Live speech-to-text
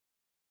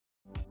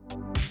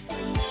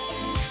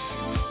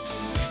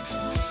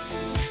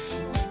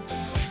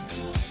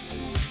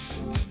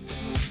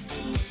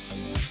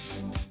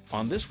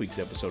On this week's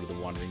episode of the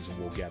Wanderings and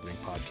Wool Gathering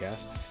podcast,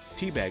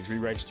 Teabags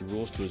rewrites the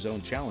rules to his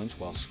own challenge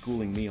while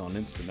schooling me on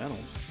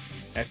instrumentals.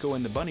 Echo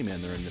and the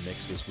Bunnymen are in the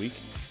mix this week,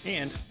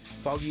 and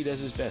Foggy does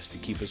his best to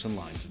keep us in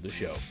line for the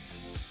show.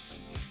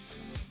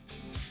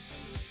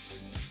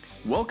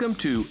 Welcome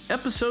to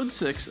episode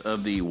 6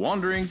 of the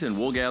Wanderings and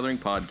Wool Gathering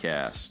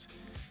podcast.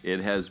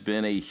 It has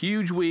been a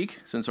huge week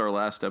since our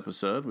last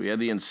episode. We had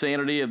the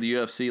insanity of the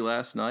UFC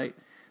last night.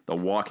 The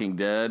Walking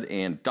Dead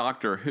and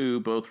Doctor Who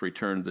both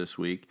returned this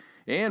week.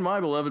 And my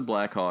beloved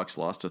Blackhawks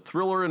lost a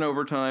thriller in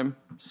overtime,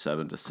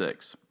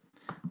 7-6.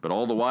 But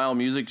all the while,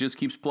 music just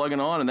keeps plugging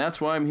on, and that's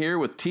why I'm here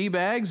with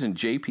Teabags and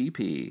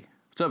JPP.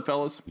 What's up,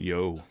 fellas?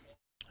 Yo.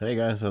 Hey,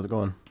 guys. How's it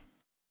going?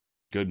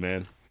 Good,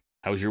 man.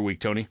 How was your week,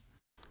 Tony?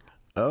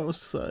 Oh, it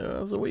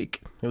was a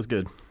week. It was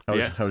good. How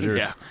was yours?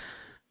 Yeah.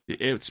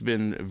 It's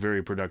been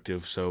very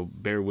productive, so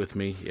bear with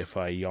me if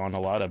I yawn a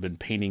lot. I've been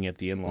painting at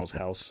the in-laws'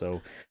 house,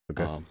 so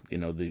okay.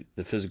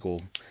 The physical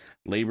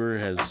labor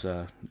has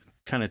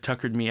kind of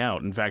tuckered me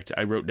out. In fact,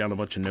 I wrote down a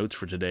bunch of notes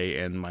for today,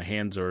 and my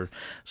hands are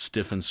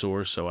stiff and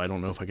sore, so I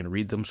don't know if I can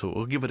read them, so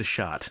we'll give it a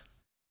shot.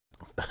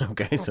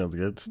 Okay, sounds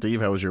good.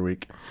 Steve, how was your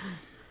week?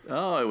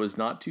 Oh, it was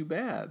not too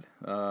bad.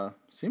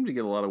 Seemed to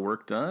get a lot of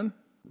work done.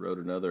 Wrote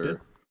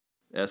another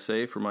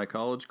essay for my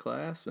college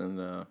class,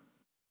 and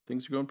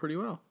things are going pretty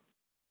well.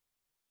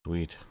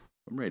 Sweet.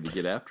 I'm ready to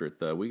get after it,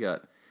 though. We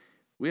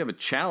have a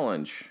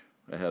challenge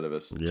ahead of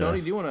us. Yes.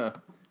 Tony, do you want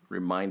to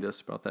remind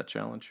us about that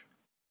challenge?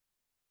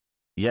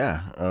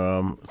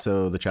 Yeah.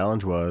 So the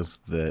challenge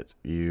was that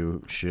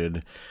you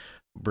should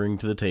bring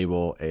to the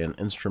table an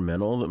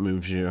instrumental that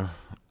moves you,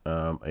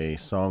 a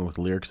song with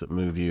lyrics that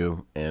move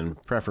you,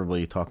 and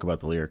preferably talk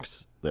about the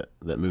lyrics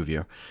that move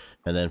you.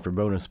 And then for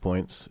bonus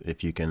points,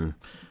 if you can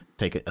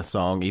take a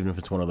song, even if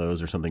it's one of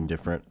those or something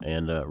different,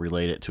 and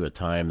relate it to a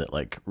time that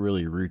like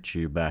really roots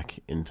you back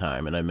in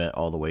time. And I meant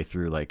all the way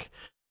through, like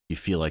you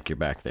feel like you're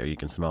back there, you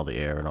can smell the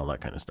air and all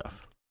that kind of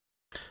stuff.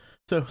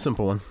 So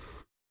simple one.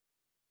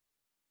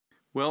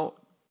 Well,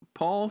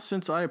 Paul,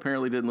 since I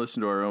apparently didn't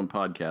listen to our own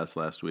podcast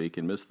last week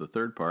and missed the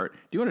third part, do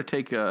you want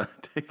to take a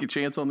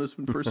chance on this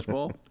one first of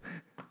all?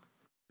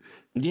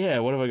 Yeah,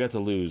 what have I got to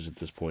lose at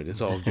this point? It's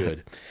all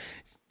good.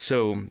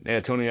 So,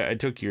 yeah, Tony, I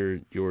took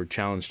your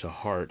challenge to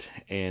heart,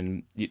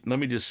 and let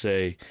me just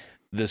say,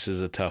 this is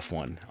a tough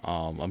one.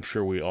 I'm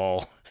sure we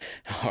all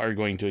are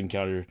going to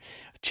encounter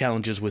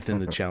challenges within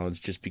the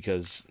challenge, just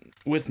because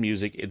with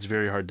music, it's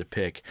very hard to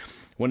pick.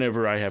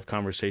 Whenever I have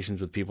conversations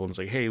with people, and it's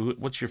like, hey,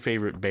 what's your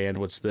favorite band?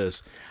 What's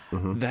this?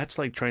 Mm-hmm. That's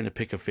like trying to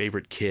pick a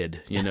favorite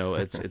kid.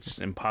 It's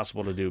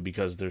impossible to do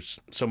because there's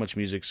so much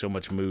music, so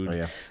much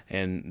mood,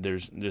 and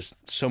there's just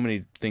so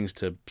many things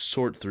to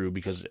sort through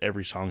because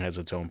every song has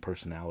its own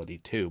personality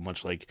too,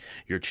 much like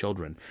your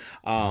children.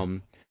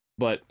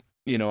 But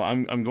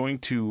I'm going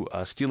to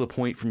steal a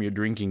point from your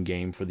drinking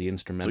game for the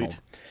instrumental.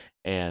 Sweet.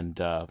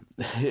 And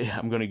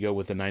I'm going to go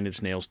with the Nine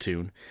Inch Nails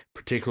tune,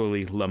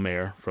 particularly La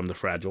Mer from The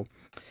Fragile.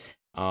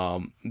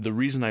 The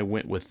reason I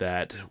went with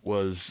that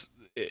was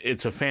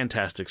it's a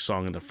fantastic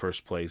song in the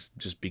first place,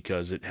 just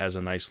because it has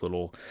a nice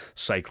little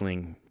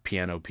cycling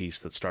piano piece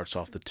that starts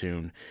off the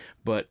tune.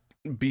 But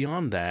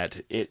beyond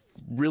that, it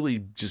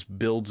really just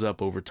builds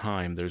up over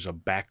time. There's a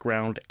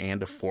background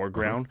and a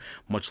foreground,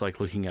 much like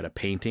looking at a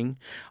painting.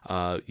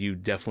 You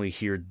definitely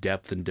hear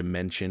depth and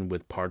dimension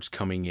with parts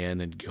coming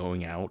in and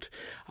going out.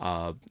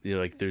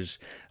 There's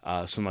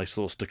some nice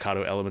little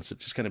staccato elements that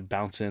just kind of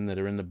bounce in that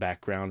are in the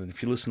background. And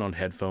if you listen on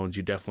headphones,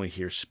 you definitely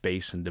hear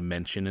space and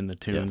dimension in the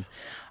tune. Yes.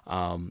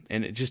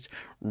 And it just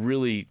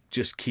really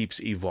just keeps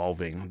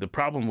evolving. The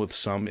problem with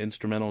some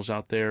instrumentals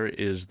out there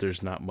is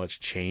there's not much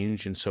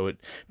change, and so it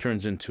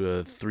turns into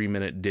a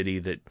 3-minute ditty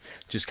that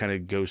just kind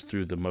of goes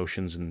through the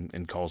motions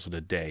and calls it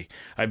a day.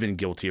 I've been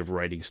guilty of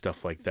writing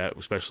stuff like that,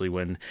 especially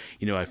when,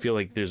 I feel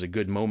like there's a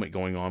good moment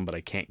going on, but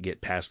I can't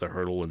get past the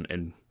hurdle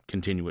and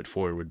continue it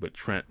forward. But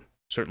Trent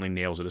certainly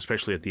nails it,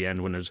 especially at the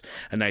end when there's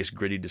a nice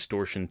gritty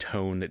distortion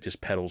tone that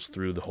just pedals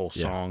through the whole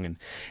song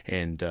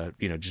and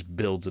just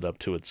builds it up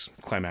to its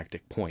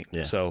climactic point.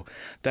 Yes. So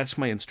that's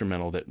my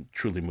instrumental that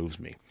truly moves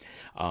me.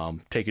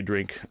 Take a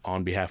drink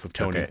on behalf of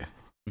Tony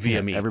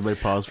via me. Everybody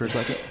pause for a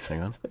second.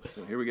 Hang on.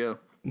 Here we go.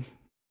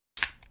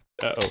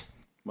 Uh-oh.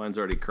 Mine's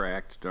already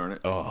cracked, darn it.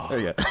 Oh. There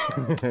you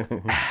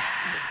go.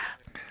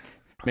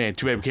 Man,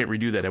 too bad we can't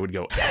redo that. I would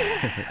go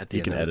at the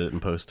You can edit it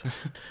and post.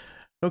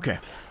 Okay.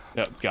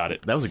 Oh, got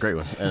it. That was a great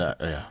one.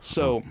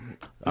 So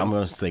I'm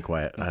going to stay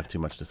quiet. I have too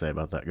much to say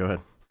about that. Go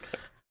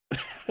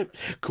ahead.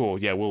 Cool.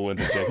 Yeah, we'll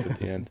interject at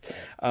the end.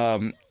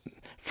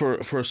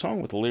 For a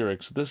song with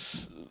lyrics,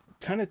 this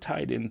kind of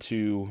tied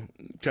into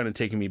kind of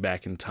taking me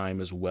back in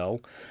time as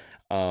well.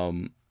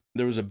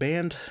 There was a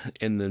band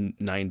in the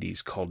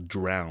 90s called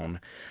Drown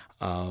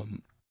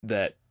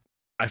that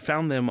I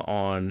found them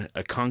on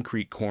a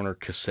Concrete Corner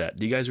cassette.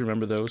 Do you guys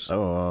remember those?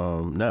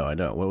 Oh, no, I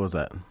don't. What was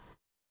that?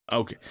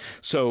 Okay.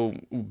 So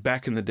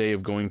back in the day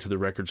of going to the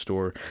record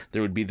store,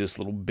 there would be this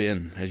little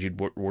bin as you'd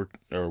work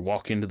or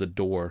walk into the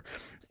door,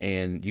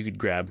 and you could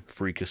grab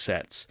free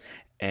cassettes.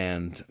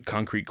 And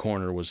Concrete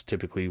Corner was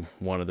typically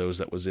one of those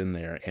that was in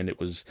there, and it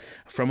was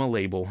from a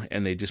label,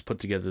 and they just put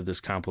together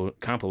this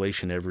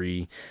compilation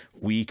every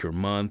week or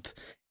month,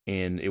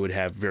 and it would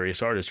have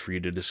various artists for you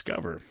to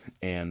discover.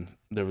 And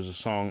there was a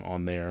song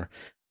on there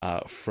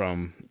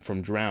from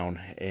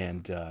Drown,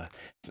 and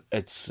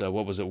it's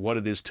what was it? What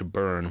It Is to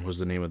Burn was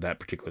the name of that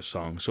particular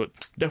song. So it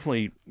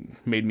definitely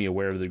made me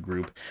aware of the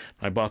group.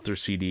 I bought their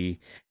CD,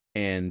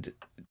 and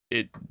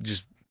it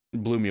just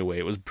blew me away.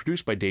 It was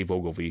produced by Dave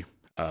Ogilvy.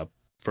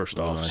 First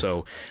off, nice.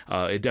 So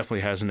it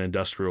definitely has an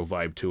industrial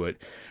vibe to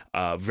it.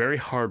 Very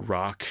hard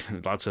rock,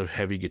 lots of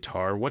heavy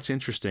guitar. What's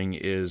interesting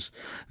is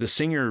the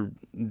singer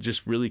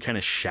just really kind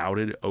of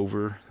shouted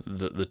over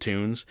the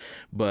tunes,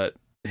 but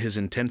his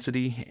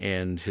intensity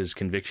and his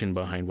conviction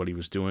behind what he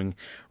was doing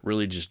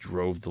really just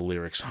drove the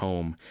lyrics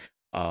home.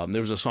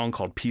 There was a song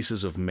called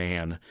Pieces of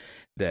Man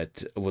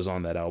that was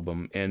on that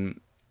album, and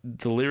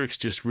the lyrics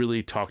just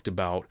really talked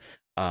about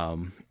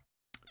kind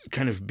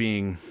of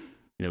being,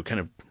 kind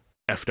of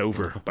effed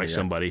over by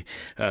somebody,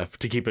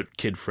 to keep it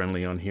kid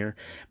friendly on here.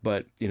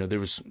 But there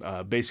was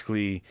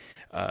basically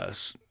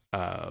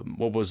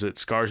what was it?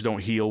 Scars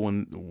don't heal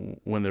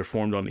when they're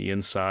formed on the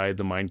inside.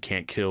 The mind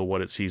can't kill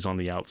what it sees on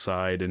the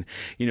outside. And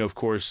of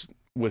course,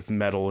 with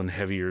metal and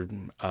heavier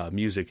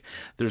music,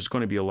 there's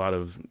going to be a lot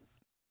of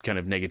kind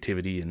of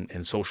negativity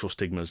and social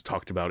stigmas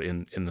talked about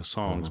in the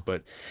songs.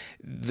 But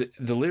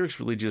the lyrics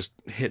really just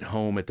hit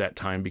home at that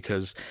time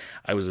because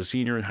I was a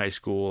senior in high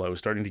school. I was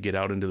starting to get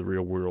out into the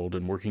real world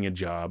and working a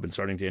job and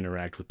starting to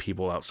interact with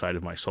people outside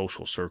of my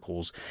social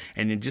circles.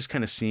 And you're just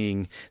kind of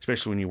seeing,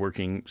 especially when you're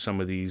working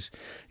some of these,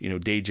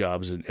 day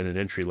jobs at an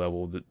entry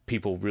level, that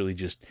people really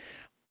just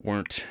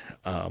weren't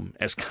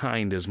as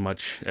kind as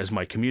much as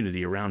my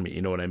community around me.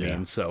 You know what I mean?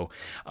 Yeah. So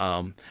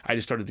I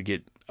just started to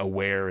get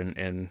aware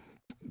and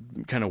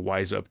kind of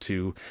wise up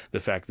to the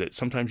fact that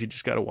sometimes you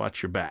just got to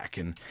watch your back,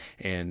 and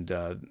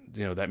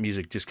that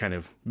music just kind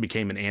of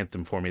became an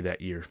anthem for me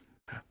that year.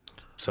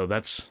 So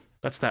that's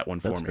that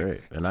one for me. That's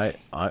great, and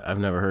I've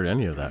never heard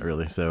any of that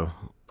really. So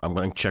I'm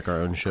going to check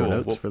our own show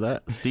notes for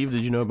that. Steve,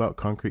 did you know about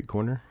Concrete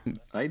Corner?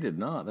 I did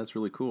not. That's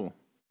really cool.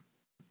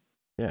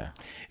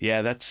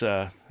 Yeah, that's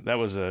that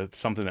was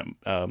something that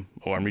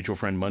our mutual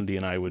friend Mundy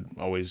and I would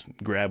always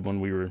grab when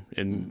we were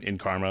in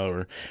Karma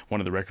or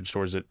one of the record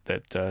stores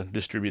that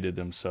distributed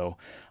them. So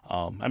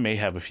I may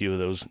have a few of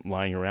those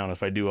lying around.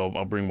 If I do,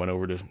 I'll bring one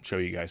over to show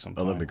you guys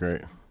sometime. Oh, that'd be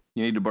great.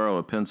 You need to borrow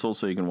a pencil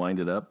so you can wind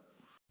it up?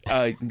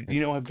 I've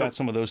got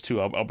some of those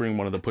too. I'll bring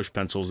one of the push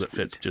pencils that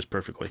fits just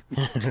perfectly.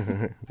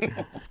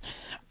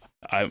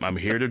 I'm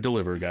here to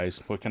deliver, guys.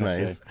 What can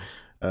I say?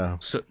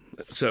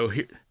 So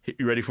here,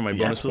 you ready for my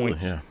bonus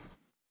points? Yeah.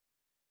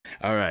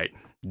 All right.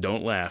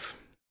 Don't laugh.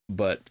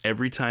 But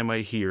every time I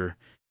hear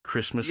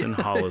Christmas in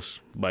Hollis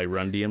by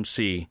Run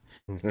DMC,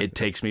 it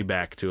takes me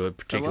back to a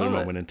particular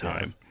moment in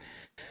time.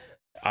 Yes.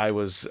 I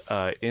was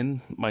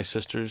in my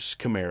sister's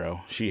Camaro.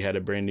 She had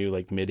a brand new,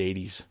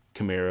 mid-'80s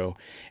Camaro,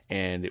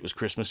 and it was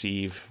Christmas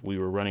Eve. We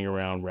were running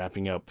around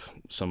wrapping up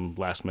some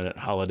last-minute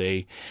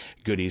holiday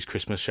goodies,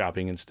 Christmas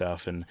shopping and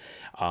stuff, and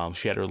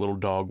she had her little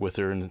dog with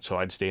her, and so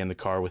I'd stay in the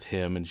car with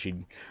him, and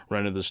she'd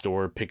run to the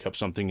store, pick up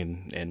something,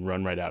 and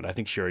run right out. I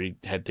think she already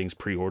had things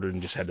pre-ordered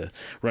and just had to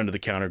run to the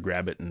counter,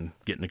 grab it, and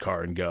get in the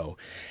car and go.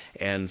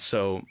 And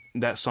so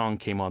that song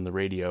came on the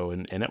radio,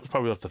 and that was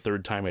probably about the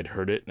third time I'd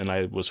heard it, and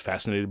I was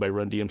fascinated by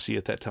Run DMC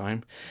at that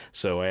time,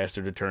 so I asked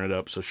her to turn it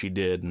up, so she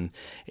did,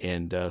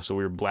 and so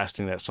we were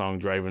blasting that song,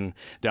 driving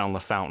down La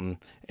Fountain,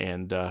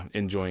 and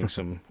enjoying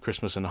some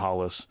Christmas in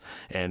Hollis,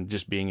 and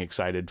just being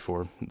excited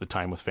for the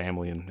time with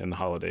family and the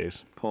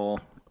holidays. Paul,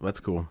 that's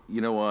cool.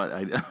 You know what?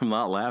 I'm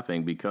not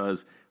laughing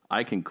because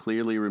I can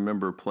clearly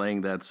remember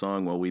playing that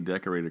song while we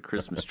decorated a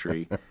Christmas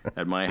tree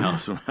at my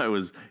house when I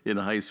was in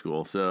high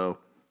school. So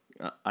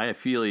I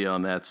feel you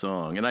on that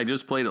song. And I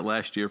just played it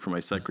last year for my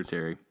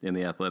secretary in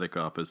the athletic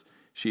office.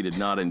 She did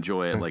not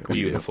enjoy it like we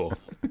do. Beautiful.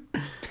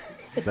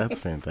 That's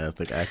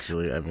fantastic,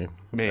 actually. I mean,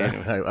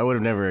 man, I would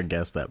have never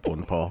guessed that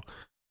one, Paul.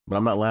 But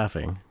I'm not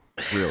laughing.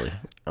 Really,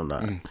 I'm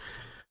not.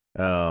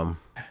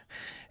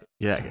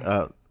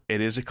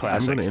 It is a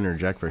classic. I'm going to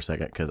interject for a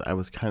second because I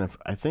was I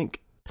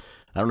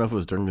don't know if it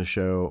was during the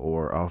show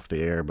or off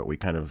the air, but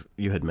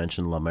you had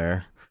mentioned La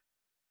Mer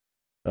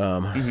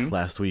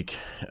last week.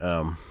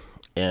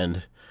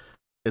 And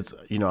it's,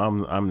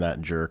 I'm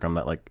that jerk. I'm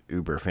that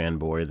uber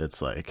fanboy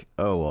that's like,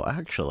 oh, well,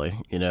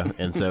 actually,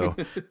 and so,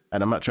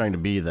 and I'm not trying to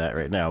be that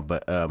right now,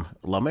 but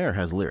La Mer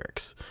has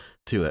lyrics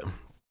to it.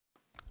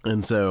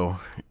 And so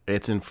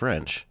it's in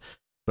French,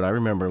 but I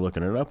remember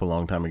looking it up a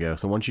long time ago.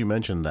 So once you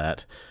mentioned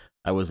that,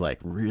 I was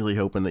really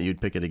hoping that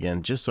you'd pick it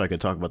again just so I could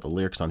talk about the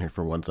lyrics on here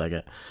for 1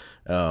 second.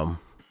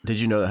 Did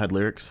you know that had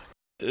lyrics?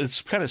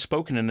 It's kind of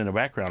spoken in the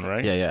background,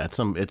 right? Yeah.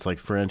 It's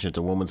French. It's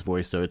a woman's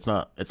voice, so it's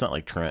not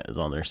like Trent is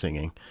on there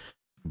singing.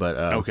 But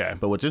okay.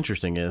 But what's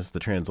interesting is the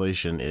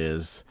translation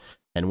is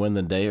And when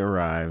the day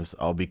arrives,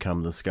 I'll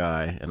become the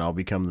sky, and I'll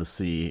become the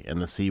sea,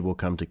 and the sea will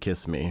come to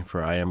kiss me,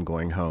 for I am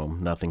going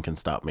home. Nothing can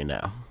stop me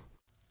now.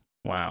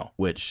 Wow.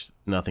 Which,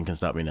 Nothing Can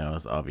Stop Me Now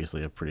is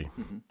obviously a pretty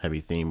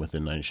heavy theme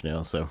within Nine Inch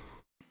Nails. So,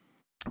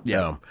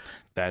 yeah,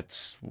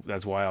 that's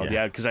wild.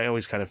 Yeah, because I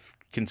always kind of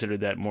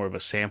considered that more of a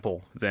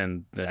sample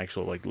than the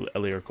actual like a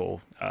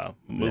lyrical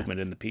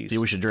movement in the piece. See,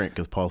 we should drink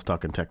because Paul's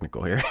talking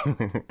technical here.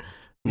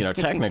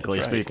 Technically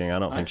right. speaking, I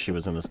don't think she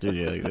was in the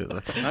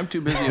studio. I'm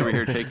too busy over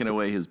here taking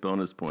away his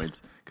bonus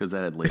points because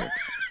that had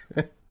lyrics.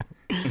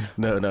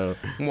 No.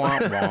 Wah,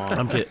 wah.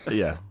 I'm kidding.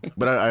 Yeah,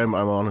 but I'm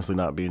honestly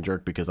not being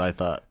jerk because I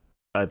thought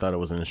it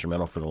was an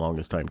instrumental for the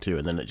longest time too,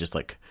 and then it just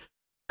like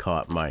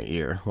caught my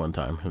ear one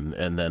time,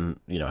 and then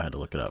I had to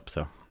look it up.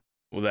 So,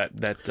 well,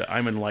 that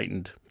I'm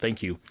enlightened.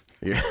 Thank you.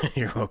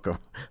 You're welcome.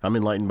 I'm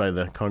enlightened by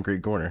the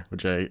Concrete Corner,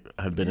 which I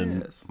have been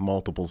in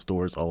multiple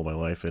stores all of my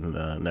life and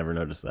never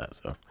noticed that.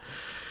 So,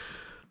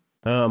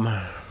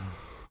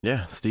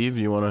 yeah, Steve,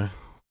 you wanna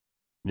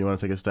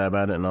take a stab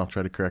at it, and I'll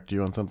try to correct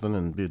you on something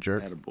and be a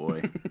jerk.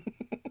 Attaboy.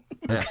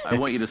 I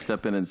want you to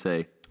step in and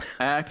say,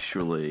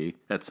 actually,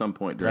 at some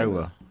point during I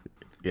will. this.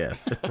 Yeah.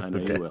 I know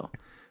you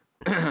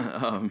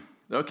will.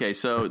 Okay,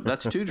 so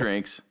that's 2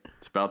 drinks.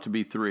 It's about to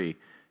be 3.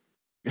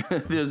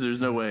 There's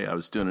no way I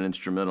was doing an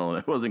instrumental and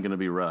it wasn't going to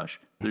be Rush.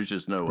 There's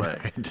just no way.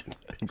 Right.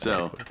 Exactly.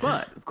 So,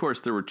 but of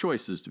course there were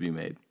choices to be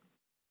made.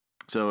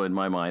 So in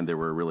my mind there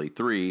were really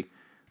 3.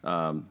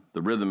 The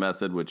rhythm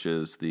method, which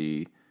is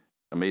the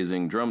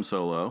amazing drum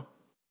solo,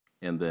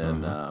 and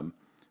then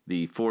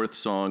the 4th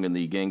song in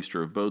the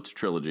Gangster of Boats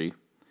trilogy,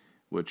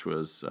 which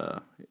was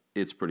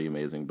it's pretty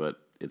amazing, but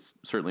it's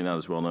certainly not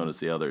as well known as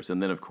the others.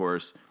 And then of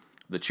course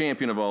the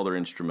champion of all their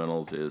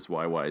instrumentals is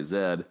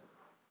YYZ,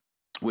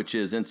 which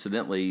is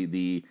incidentally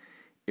the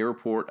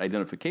airport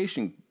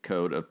identification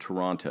code of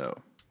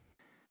Toronto.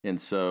 And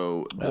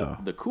so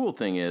the cool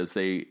thing is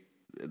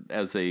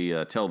as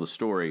they tell the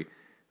story,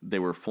 they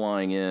were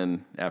flying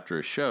in after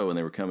a show and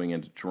they were coming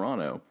into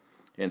Toronto.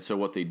 And so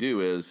what they do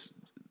is,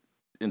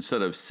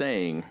 instead of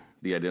saying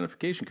the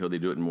identification code, they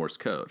do it in Morse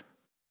code.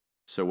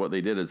 So what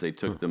they did is they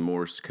took the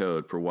Morse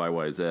code for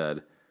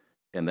YYZ,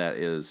 and that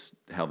is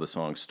how the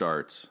song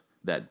starts,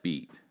 that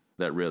beat,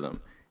 that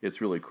rhythm.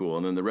 It's really cool.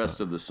 And then the rest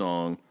of the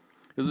song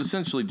is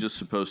essentially just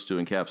supposed to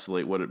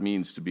encapsulate what it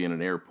means to be in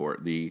an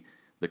airport. The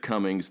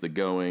comings, the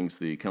goings,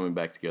 the coming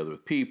back together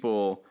with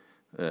people,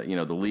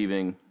 the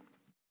leaving.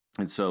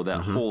 And so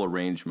that whole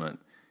arrangement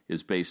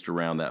is based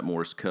around that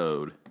Morse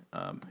code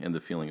and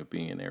the feeling of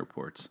being in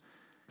airports.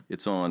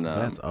 It's on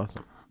That's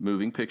awesome.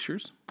 Moving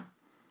Pictures,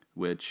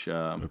 which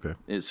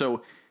Okay.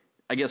 so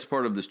I guess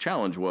part of this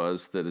challenge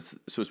was that it's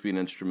supposed to be an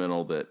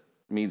instrumental that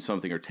means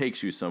something or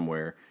takes you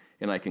somewhere.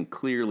 And I can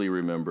clearly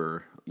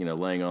remember,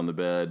 laying on the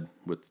bed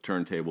with the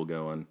turntable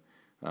going.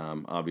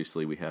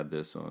 Obviously, we had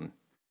this on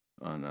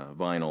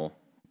vinyl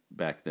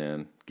back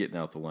then, getting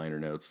out the liner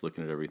notes,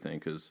 looking at everything,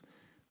 because,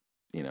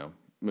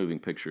 Moving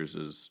Pictures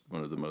is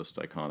one of the most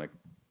iconic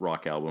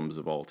rock albums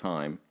of all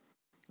time.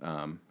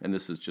 And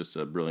this is just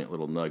a brilliant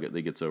little nugget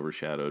that gets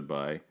overshadowed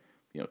by,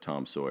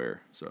 Tom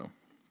Sawyer. So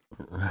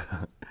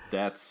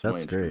that's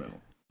my great.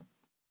 instrumental.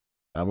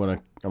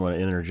 I'm gonna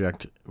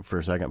interject for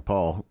a second,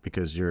 Paul,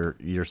 because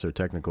you're so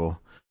technical.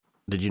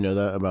 Did you know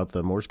that about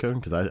the Morse code?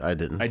 Because I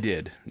didn't. I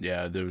did.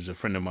 Yeah, there was a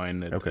friend of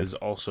mine that is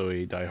also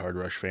a diehard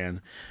Rush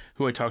fan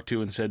who I talked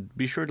to and said,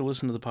 be sure to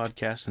listen to the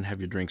podcast and have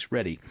your drinks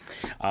ready.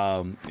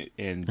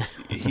 And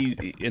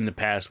he, in the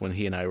past, when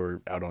he and I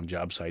were out on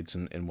job sites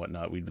and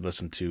whatnot, we'd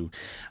listen to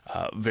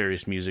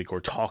various music or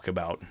talk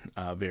about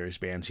various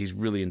bands. He's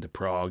really into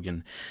prog,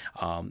 and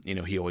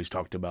he always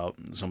talked about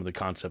some of the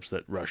concepts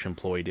that Rush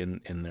employed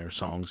in their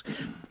songs.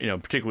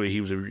 Particularly,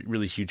 he was a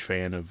really huge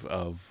fan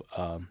of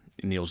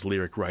Neil's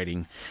lyric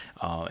writing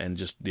and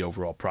just the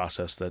overall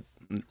process that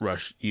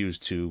Rush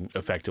used to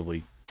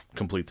effectively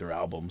complete their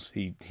albums.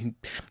 He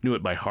knew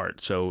it by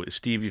heart. So,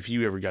 Steve, if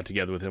you ever got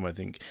together with him, I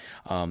think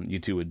you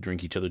two would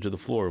drink each other to the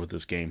floor with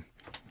this game.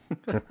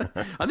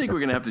 I think we're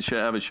going to have to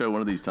have a show one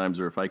of these times,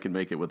 or if I can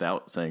make it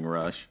without saying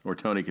Rush, or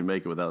Tony can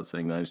make it without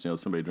saying Nine Inch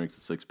Nails, somebody drinks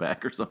a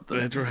 6-pack or something.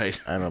 That's right.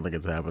 I don't think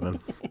it's happening,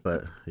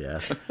 but yeah,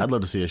 I'd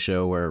love to see a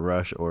show where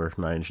Rush or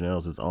Nine Inch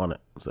Nails is on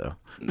it. So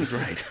That's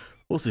right.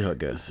 We'll see how it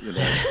goes.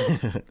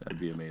 That'd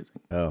be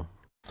amazing. Oh,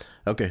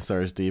 okay.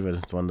 Sorry, Steve. I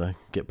just wanted to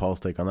get Paul's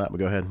take on that, but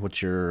go ahead.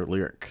 What's your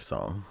lyric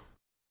song?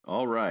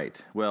 All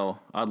right.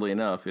 Well, oddly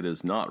enough, it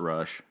is not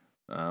Rush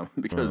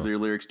because their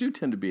lyrics do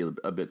tend to be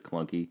a bit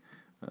clunky.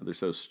 They're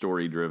so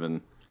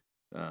story-driven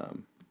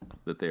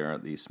that they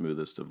aren't the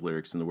smoothest of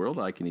lyrics in the world.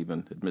 I can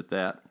even admit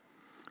that.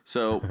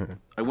 So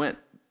I went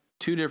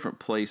 2 different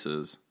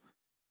places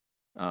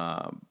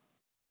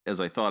as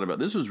I thought about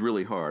this. Was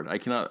really hard.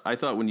 I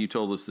thought when you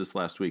told us this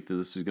last week that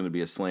this was going to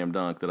be a slam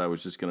dunk, that I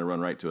was just going to run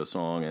right to a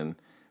song.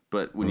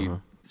 But when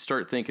you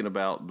start thinking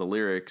about the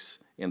lyrics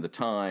and the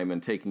time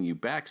and taking you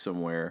back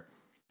somewhere,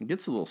 it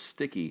gets a little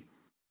sticky.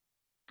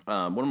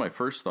 One of my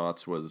first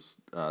thoughts was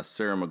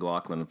Sarah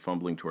McLachlan,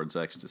 Fumbling Towards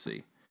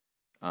Ecstasy.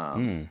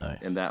 Nice.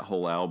 And that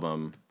whole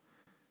album,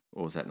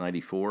 what was that,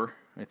 94?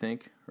 I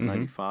think, or Mm-hmm.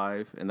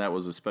 95. And that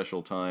was a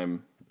special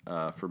time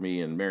for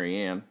me and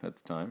Mary Ann at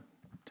the time,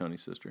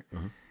 Tony's sister.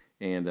 Mm-hmm.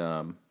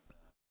 And,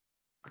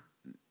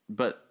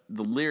 but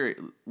the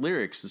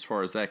lyrics, as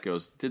far as that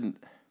goes,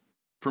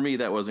 for me,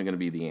 that wasn't going to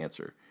be the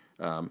answer.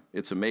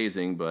 It's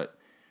amazing, but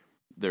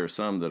there are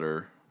some that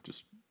are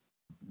just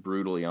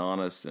brutally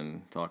honest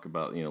and talk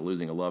about,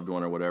 losing a loved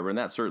one or whatever. And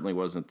that certainly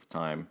wasn't the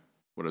time,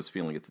 what I was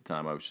feeling at the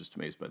time. I was just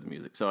amazed by the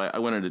music. So I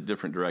went in a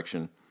different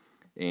direction,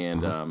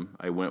 and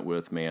I went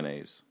with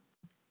Mayonnaise.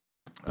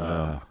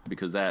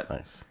 Because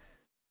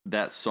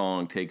that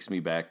song takes me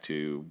back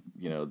to,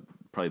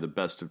 probably the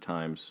best of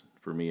times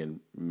for me and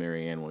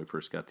Mary Ann when we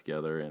first got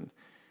together. And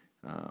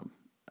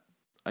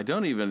I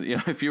don't even,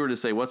 if you were to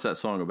say, what's that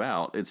song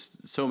about? It's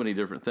so many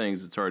different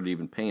things, it's hard to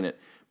even paint it.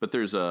 But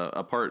there's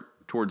a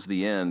part towards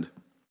the end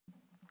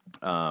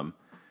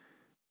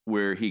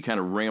where he kind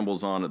of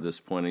rambles on at this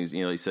point.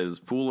 He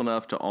says, fool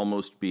enough to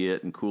almost be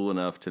it and cool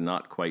enough to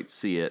not quite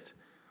see it.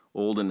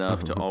 Old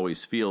enough to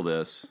always feel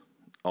this.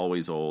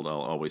 Always old,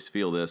 I'll always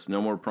feel this. No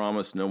more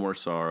promise, no more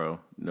sorrow.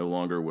 No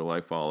longer will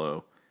I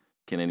follow.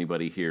 Can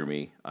anybody hear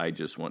me? I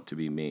just want to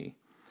be me.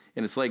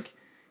 And it's like,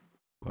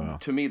 wow.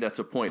 To me, that's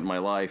a point in my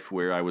life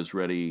where I was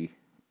ready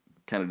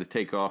kind of to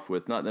take off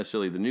with not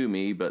necessarily the new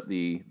me, but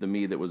the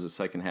me that was the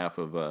second half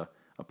of a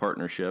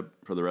partnership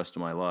for the rest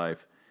of my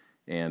life.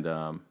 And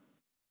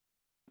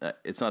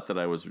it's not that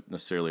I was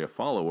necessarily a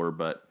follower,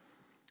 but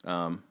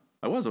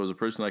I was a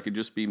person that could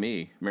just be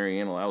me. Mary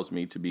Ann allows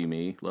me to be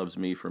me, loves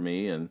me for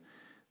me. And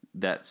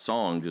that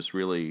song just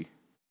really,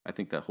 I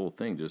think that whole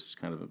thing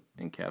just kind of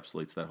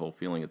encapsulates that whole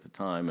feeling at the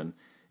time. And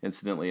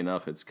incidentally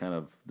enough, it's kind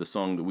of the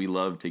song that we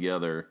love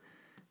together.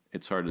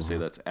 It's hard to say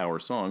that's our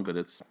song, but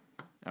it's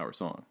our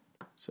song.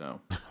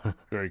 So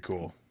very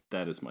cool.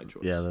 That is my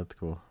choice. Yeah, that's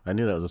cool. I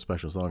knew that was a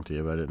special song to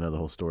you, but I didn't know the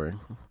whole story.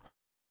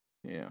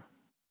 Yeah.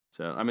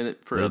 So, I mean,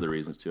 for other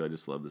reasons too, I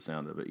just love the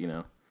sound of it,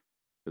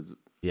 'cause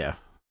yeah.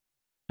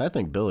 I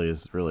think Billy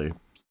is really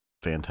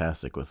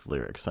fantastic with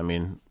lyrics. I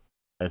mean,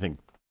 I think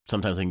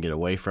sometimes they can get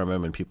away from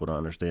him and people don't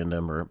understand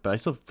him, but I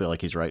still feel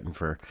like he's writing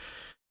for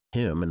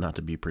him and not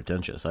to be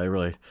pretentious. I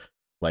really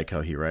like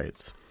how he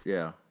writes.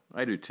 Yeah,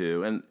 I do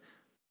too. And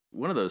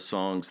one of those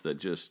songs that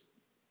just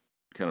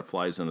kind of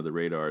flies under the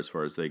radar as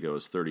far as they go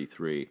is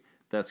 33.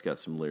 That's got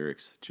some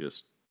lyrics that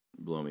just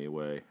blow me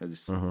away. I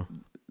just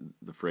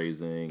the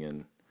phrasing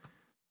and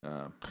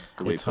the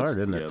way it's it puts hard,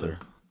 it isn't together.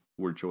 it?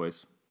 Word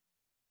choice.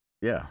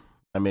 Yeah.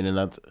 I mean, and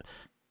that's,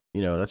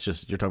 that's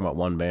just, you're talking about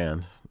one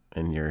band,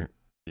 and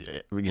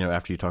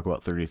after you talk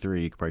about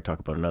 33, you could probably talk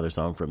about another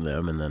song from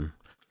them and then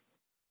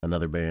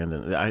another band.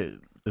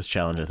 And this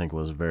challenge, I think,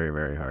 was very,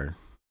 very hard.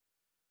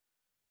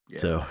 Yeah.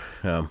 So,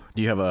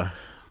 do you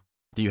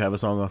have a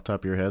song off the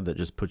top of your head that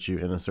just puts you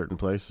in a certain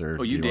place? Or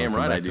oh, you damn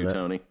right I do, that?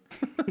 Tony.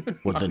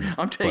 Well, then,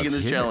 I'm taking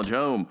this challenge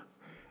home.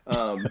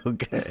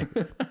 Okay.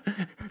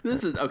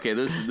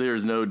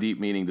 There's no deep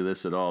meaning to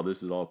this at all.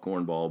 This is all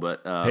cornball.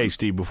 But hey,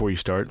 Steve, before you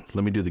start,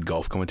 let me do the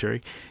golf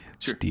commentary.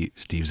 Sure.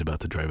 Steve's about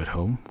to drive it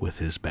home with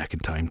his Back in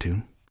Time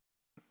tune.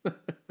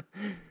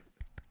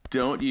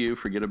 Don't you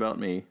forget about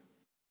me.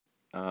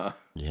 Yeah.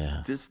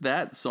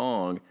 That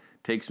song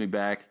takes me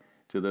back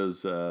to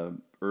those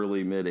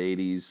early mid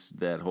 '80s.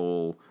 That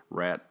whole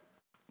Rat.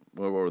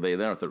 What were they?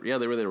 They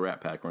were the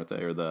Rat Pack, weren't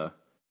they? Or the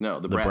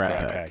Brat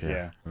Pack.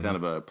 Yeah. Kind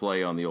of a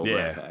play on the old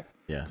Rat Pack.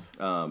 Yes.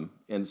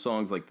 And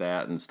songs like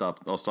that, and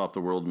I'll Stop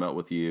the World, Melt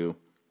with You,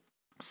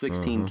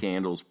 16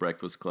 Candles,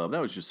 Breakfast Club.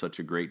 That was just such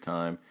a great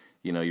time.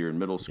 You're in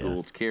middle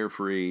school, It's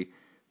carefree.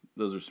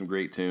 Those are some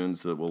great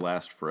tunes that will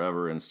last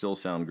forever and still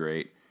sound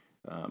great.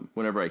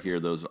 Whenever I hear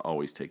those, it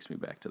always takes me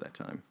back to that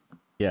time.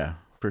 Yeah,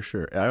 for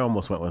sure. I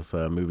almost went with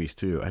movies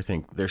too. I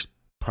think there's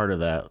part of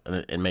that,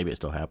 and maybe it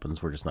still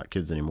happens. We're just not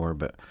kids anymore,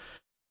 but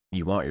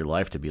you want your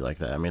life to be like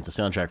that. I mean, it's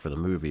a soundtrack for the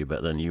movie,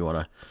 but then you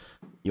want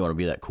to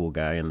be that cool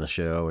guy in the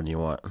show, and you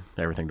want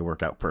everything to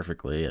work out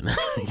perfectly, and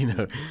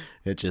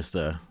it just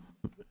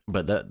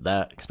but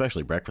that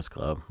especially Breakfast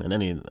Club and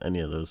any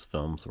of those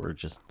films were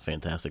just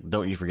fantastic.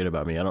 Don't You Forget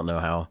About Me. I don't know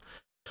how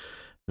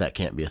that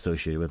can't be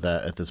associated with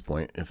that at this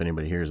point if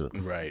anybody hears it.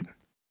 Right.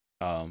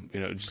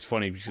 It's just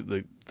funny because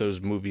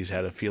those movies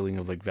had a feeling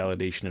of like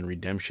validation and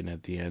redemption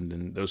at the end,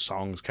 and those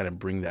songs kind of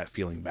bring that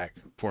feeling back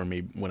for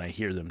me when I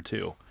hear them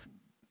too.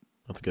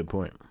 That's a good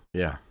point.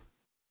 Yeah.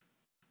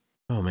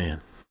 Oh,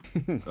 man.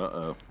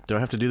 Uh-oh. Do I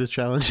have to do this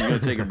challenge? You going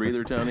to take a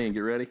breather, Tony, and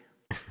get ready?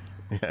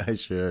 Yeah, I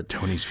should.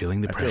 Tony's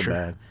feeling the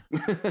pressure.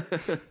 I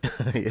feel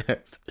bad.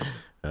 Yes.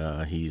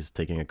 He's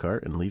taking a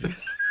cart and leaving.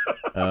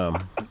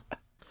 I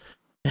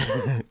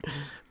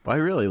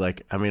really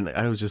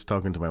I was just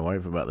talking to my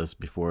wife about this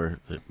before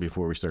we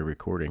started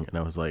recording, and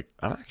I was like,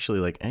 I'm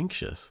actually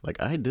anxious.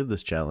 I did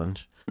this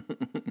challenge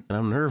and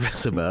I'm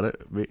nervous about it.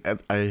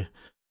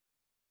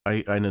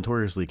 I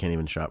notoriously can't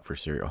even shop for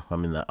cereal.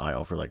 I'm in that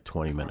aisle for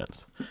 20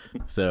 minutes.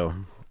 So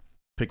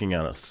picking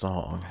out a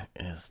song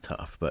is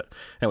tough. But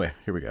anyway,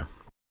 here we go.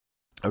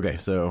 Okay,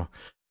 so,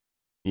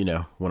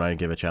 when I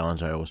give a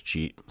challenge, I always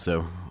cheat.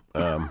 So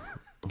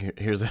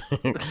here's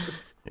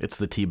it's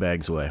the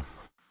Teabags way.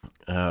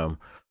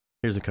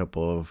 Here's a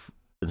couple of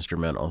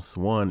instrumentals.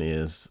 One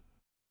is,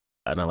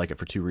 and I like it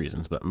for two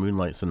reasons, but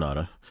Moonlight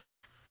Sonata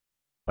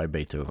by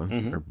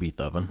Beethoven, or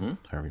Beethoven,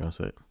 however you want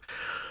to say it.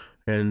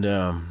 And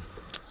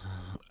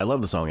I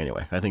love the song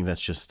anyway. I think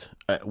that's just,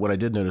 what I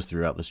did notice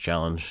throughout this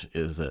challenge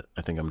is that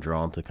I think I'm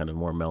drawn to kind of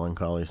more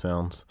melancholy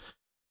sounds.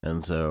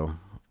 And so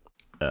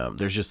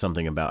there's just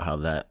something about how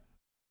that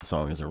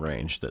song is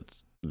arranged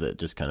that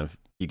just kind of,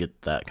 you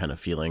get that kind of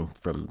feeling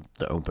from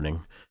the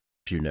opening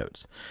few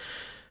notes.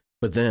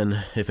 But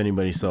then, if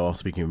anybody saw,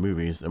 speaking of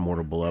movies,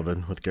 Immortal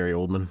Beloved with Gary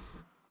Oldman,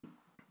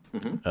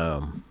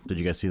 did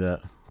you guys see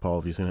that? Paul,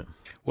 have you seen it?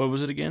 What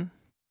was it again?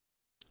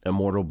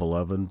 Immortal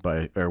Beloved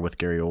with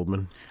Gary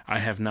Oldman. I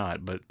have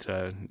not, but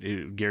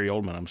Gary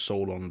Oldman, I'm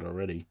sold on it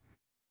already.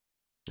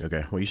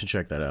 Okay, well, you should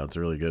check that out. It's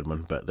a really good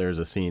one. But there's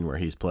a scene where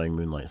he's playing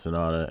Moonlight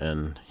Sonata,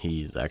 and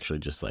he's actually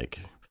just like,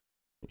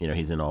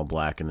 he's in all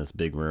black in this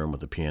big room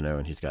with a piano,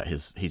 and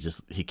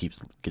he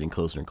keeps getting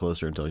closer and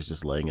closer until he's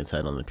just laying his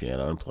head on the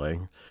piano and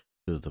playing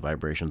because the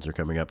vibrations are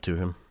coming up to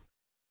him.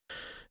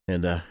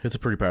 And it's a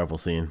pretty powerful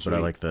scene. Sweet.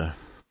 But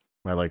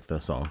I like the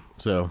song.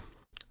 So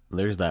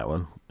there's that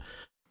one.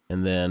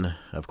 And then,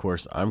 of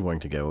course, I'm going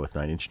to go with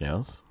 9 Inch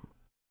Nails.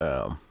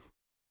 And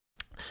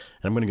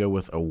I'm going to go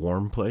with A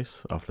Warm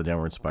Place off the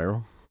Downward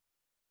Spiral.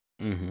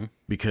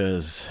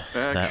 Because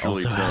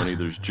actually, Tony,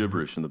 there's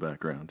gibberish in the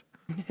background.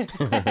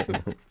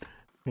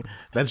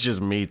 That's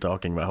just me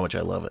talking about how much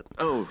I love it.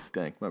 Oh,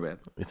 dang, my bad.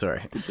 It's all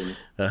right.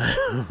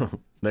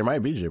 There might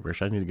be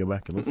gibberish. I need to go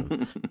back and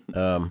listen.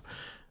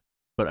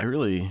 But I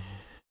really,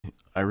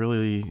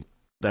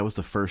 that was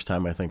the first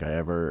time I think I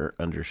ever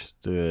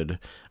understood.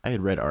 I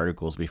had read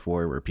articles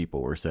before where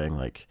people were saying,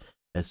 like,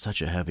 it's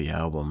such a heavy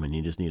album and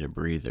you just need a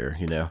breather,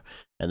 And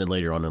then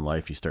later on in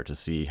life, you start to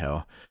see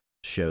how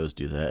shows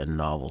do that and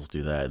novels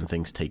do that, and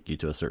things take you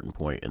to a certain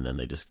point and then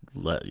they just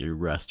let you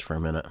rest for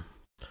a minute.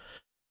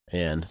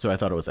 And so I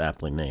thought it was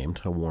aptly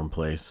named A Warm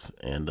Place.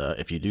 And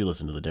if you do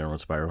listen to the Downward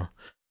Spiral,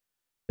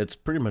 it's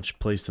pretty much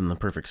placed in the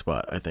perfect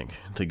spot, I think,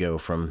 to go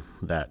from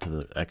that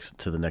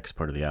to the next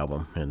part of the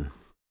album. And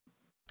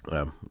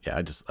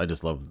I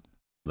just love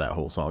that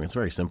whole song. It's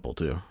very simple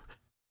too.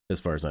 As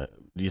far as do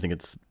you think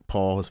it's,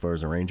 Paul, as far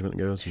as arrangement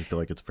goes, you feel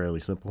like it's fairly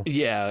simple?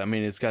 Yeah, I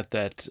mean, it's got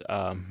that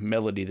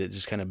melody that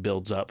just kind of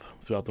builds up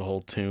throughout the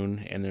whole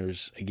tune, and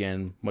there's,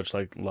 again, much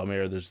like La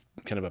Mer, there's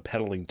kind of a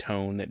pedaling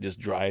tone that just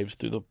drives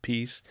through the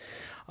piece.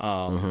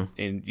 And,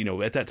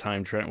 at that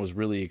time, Trent was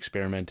really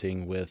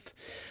experimenting with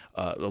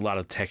a lot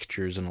of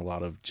textures and a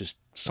lot of just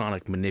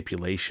sonic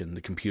manipulation.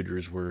 The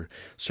computers were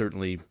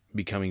certainly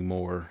becoming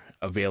more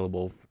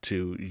available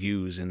to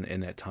use in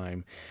that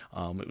time.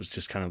 It was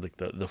just kind of like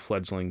the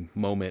fledgling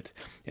moment.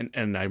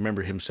 And I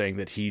remember him saying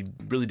that he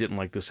really didn't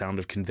like the sound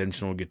of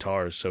conventional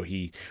guitars, so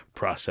he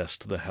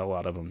processed the hell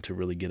out of them to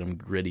really get them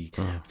gritty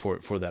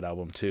for that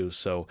album too.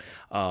 So,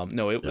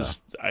 no, it was,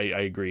 I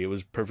agree. It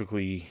was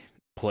perfectly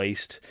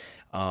placed.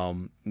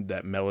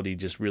 That melody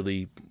just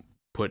really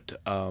put,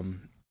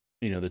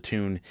 the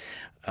tune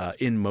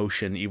in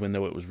motion, even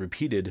though it was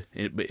repeated.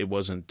 It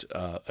wasn't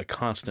a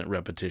constant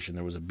repetition.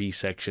 There was a B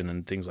section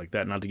and things like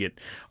that. Not to get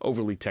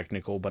overly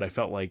technical, but I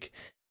felt like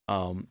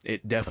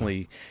it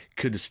definitely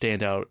could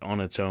stand out on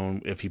its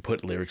own if he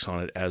put lyrics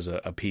on it as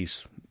a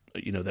piece,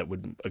 that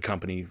would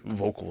accompany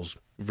vocals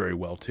very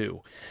well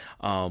too.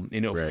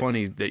 Right.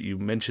 Funny that you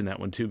mentioned that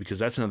one too, because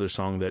that's another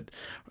song that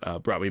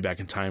brought me back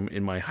in time.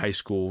 In my high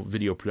school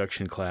video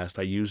production class,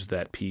 I used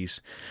that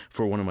piece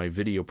for one of my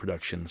video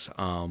productions.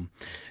 And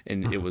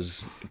it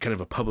was kind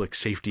of a public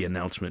safety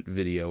announcement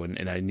video,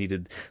 and I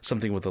needed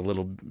something with a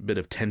little bit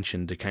of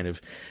tension to kind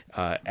of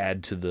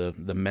add to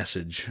the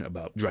message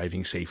about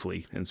driving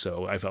safely. And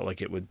so I felt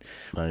like it would,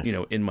 nice.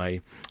 In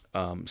my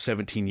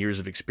 17 years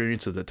of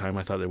experience at the time,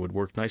 I thought it would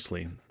work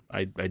nicely.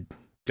 I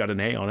got an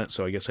A on it,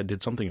 so I guess I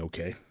did something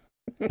okay.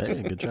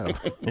 Hey, good job.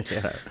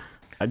 Yeah,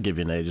 I'd give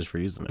you an A just for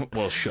using it.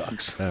 Well,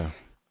 shucks.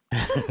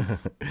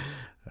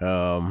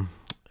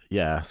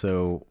 Yeah,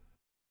 so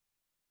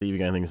Steve, you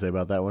got anything to say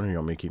about that one, or you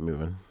want me to keep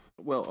moving?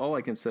 Well, all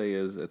I can say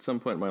is at some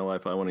point in my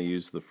life, I want to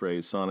use the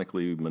phrase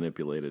sonically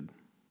manipulated.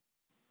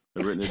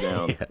 I've written it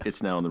down. Yes.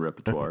 It's now in the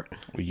repertoire.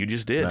 Well, you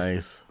just did.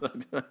 Nice.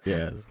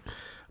 Yes.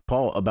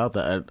 Paul, about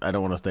that, I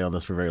don't want to stay on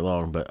this for very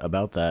long, but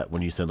about that,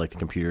 when you said like the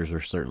computers are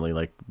certainly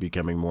like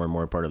becoming more and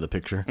more part of the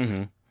picture,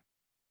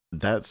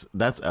 that's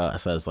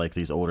us as like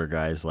these older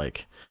guys,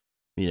 like,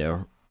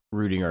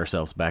 rooting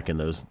ourselves back in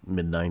those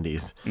mid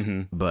 90s.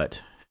 But,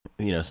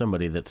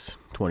 somebody that's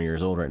 20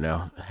 years old right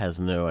now has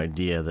no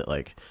idea that,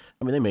 like,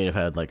 I mean, they may have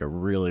had like a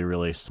really,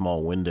 really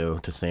small window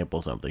to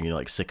sample something,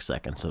 like 6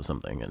 seconds of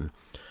something, and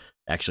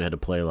actually had to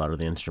play a lot of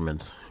the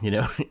instruments,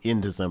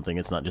 into something.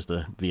 It's not just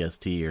a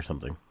VST or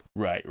something.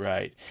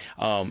 Right.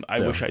 I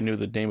wish I knew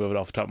the name of it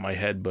off the top of my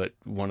head, but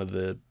one of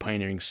the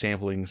pioneering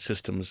sampling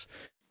systems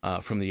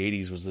from the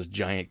 80s was this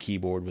giant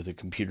keyboard with a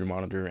computer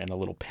monitor and a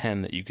little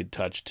pen that you could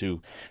touch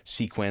to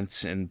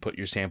sequence and put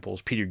your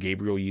samples. Peter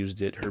Gabriel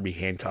used it. Herbie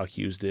Hancock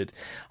used it.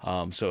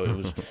 So it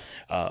was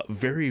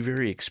very,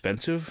 very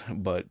expensive,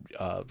 but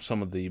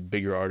some of the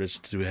bigger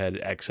artists who had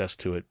access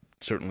to it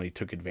certainly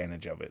took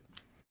advantage of it.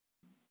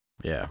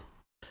 Yeah.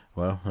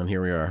 Well, and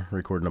here we are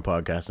recording a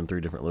podcast in 3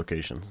 different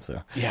locations.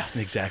 So yeah,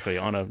 exactly.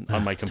 On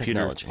my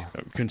computer,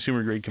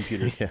 consumer grade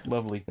computer. Yeah.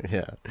 Lovely.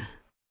 Yeah.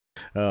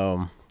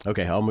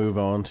 Okay, I'll move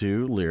on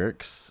to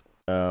lyrics.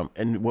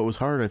 And what was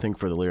hard, I think,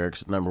 for the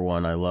lyrics, number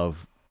one, I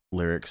love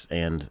lyrics,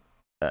 and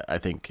I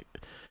think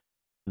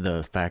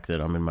the fact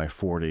that I'm in my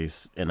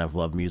 40s and I've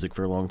loved music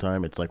for a long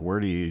time, it's like, where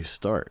do you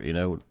start? You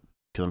know,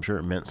 because I'm sure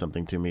it meant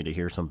something to me to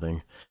hear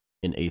something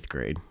in 8th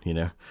grade. You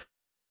know.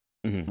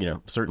 Mm-hmm. You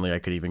know, certainly I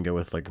could even go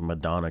with like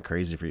Madonna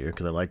 "Crazy for You"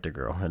 because I liked a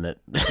girl, and it,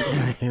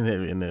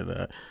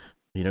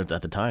 you know,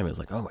 at the time it was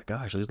like, oh my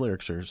gosh, these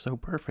lyrics are so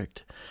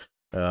perfect.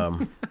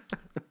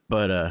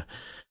 But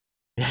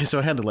yeah, so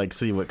I had to like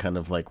see what kind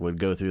of like would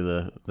go through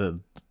the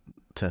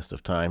test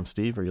of time.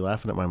 Steve, are you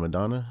laughing at my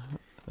Madonna?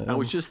 I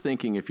was just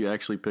thinking, if you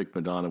actually picked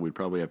Madonna, we'd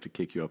probably have to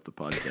kick you off the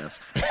podcast.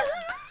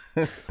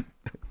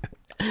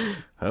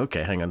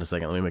 Okay, hang on a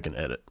second. Let me make an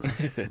edit.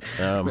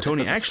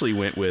 Tony actually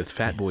went with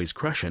Fat Boy's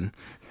Crushin'.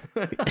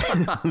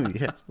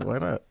 Yes, why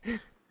not?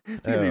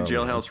 The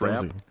Jailhouse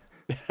Rap.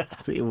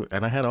 See,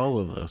 and I had all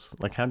of those.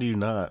 Like, how do you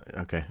not?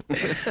 Okay.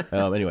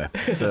 Anyway,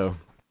 so,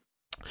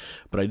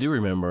 but I do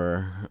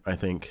remember, I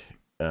think,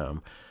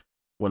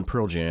 when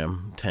Pearl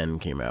Jam 10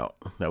 came out,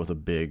 that was a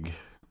big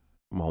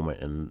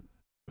moment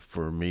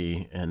for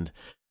me. And,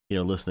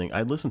 you know,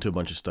 I listened to a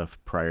bunch of stuff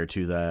prior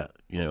to that.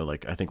 You know,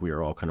 like, I think we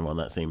were all kind of on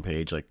that same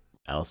page. Like,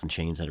 Alice in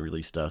Chains had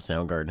released stuff.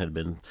 Soundgarden had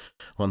been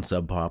on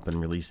Sub Pop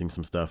and releasing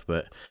some stuff.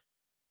 But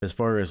as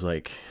far as,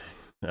 like,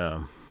 you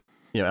know,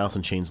 Alice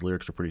in Chains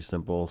lyrics were pretty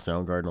simple.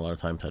 Soundgarden a lot of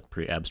times had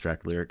pretty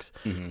abstract lyrics.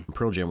 Mm-hmm. And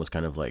Pearl Jam was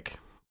kind of like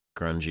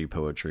grungy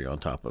poetry on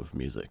top of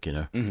music, you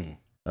know?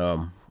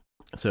 Mm-hmm.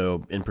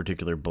 So, in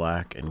particular,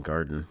 Black and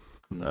Garden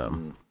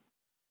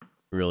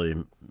really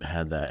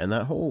had that. And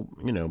that whole,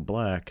 you know,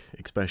 Black,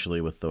 especially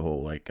with the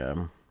whole, like,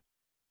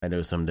 I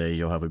know someday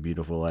you'll have a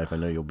beautiful life. I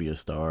know you'll be a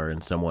star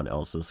in someone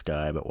else's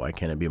sky, but why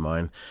can't it be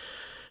mine?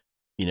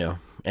 You know,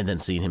 and then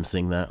seeing him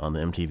sing that on the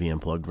MTV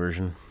Unplugged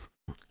version,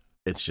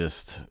 it's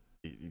just,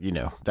 you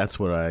know, that's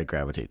what I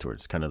gravitate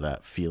towards, kind of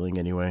that feeling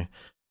anyway.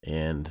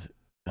 And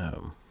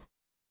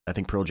I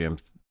think Pearl Jam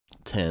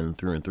 10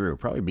 through and through,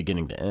 probably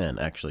beginning to end,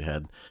 actually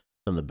had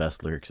some of the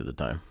best lyrics at the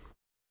time.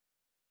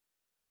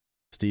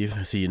 Steve,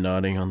 I see you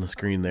nodding on the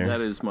screen there. That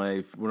is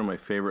one of my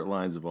favorite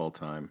lines of all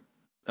time.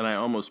 And I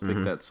almost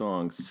picked that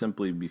song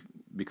simply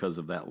because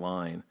of that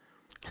line.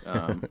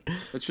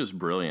 It's just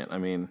brilliant. I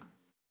mean,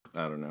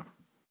 I don't know.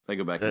 I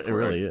go back and forth. It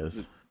really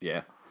is.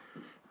 Yeah.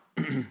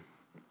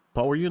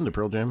 Paul, were you into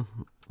Pearl Jam?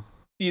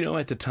 You know,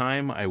 at the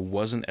time, I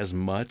wasn't as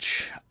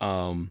much.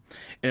 And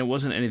it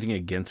wasn't anything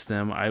against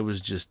them. I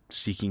was just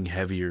seeking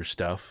heavier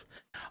stuff.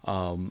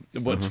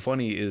 What's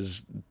funny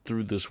is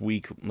through this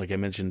week, like I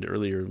mentioned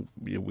earlier,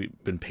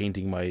 we've been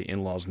painting my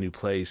in-laws' new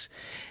place.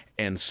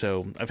 And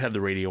so I've had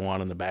the radio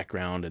on in the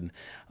background, and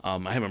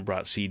I haven't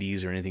brought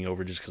CDs or anything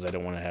over just because I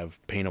don't want to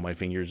have paint on my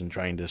fingers and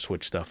trying to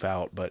switch stuff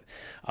out. But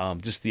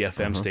just the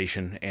FM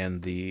station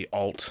and the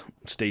alt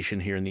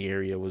station here in the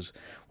area was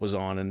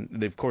on.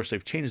 And of course,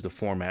 they've changed the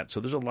format. So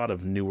there's a lot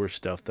of newer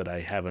stuff that I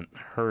haven't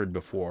heard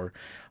before.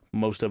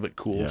 Most of it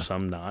cool,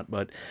 some not.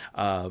 But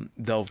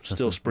they'll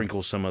still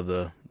sprinkle some of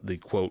the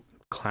quote,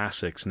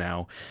 classics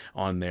now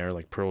on there,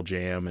 like Pearl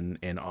Jam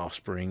and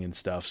Offspring and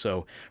stuff.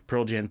 So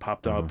Pearl Jam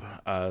popped up,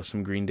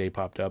 some Green Day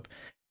popped up,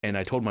 and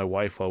I told my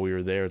wife while we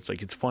were there, it's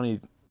like, it's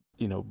funny,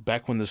 you know,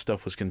 back when this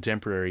stuff was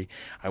contemporary,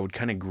 I would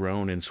kind of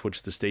groan and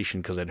switch the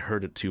station because I'd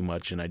heard it too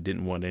much and I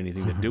didn't want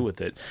anything to do with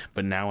it,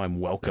 but now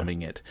I'm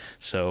welcoming it.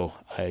 So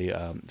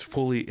I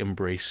fully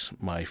embrace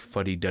my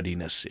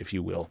fuddy-duddiness, if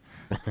you will.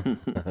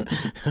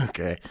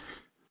 Okay.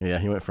 Yeah,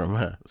 he went from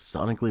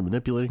sonically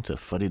manipulating to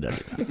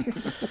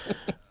fuddy-duddiness.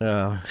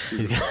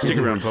 Stick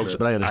around, folks.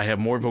 But I have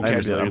more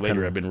vocabulary later.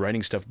 Kinda... I've been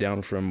writing stuff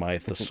down from my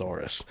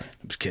thesaurus.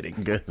 I'm just kidding.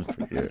 Good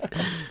for you.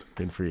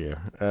 Good for you.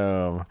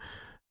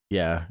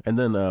 Yeah, and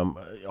then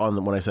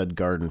when I said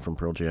Garden from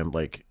Pearl Jam,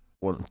 like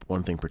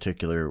one thing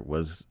particular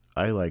was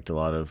I liked a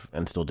lot of,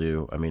 and still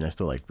do. I mean, I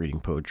still like reading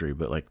poetry,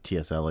 but like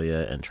T.S.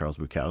 Eliot and Charles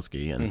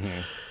Bukowski, and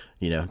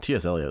you know,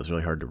 T.S. Eliot was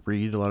really hard to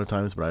read a lot of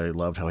times, but I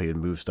loved how he would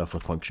move stuff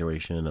with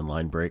punctuation and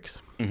line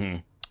breaks.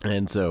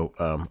 And so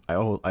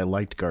I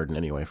liked Garden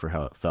anyway for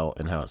how it felt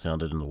and how it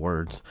sounded in the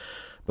words.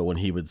 But when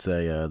he would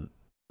say,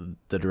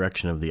 the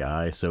direction of the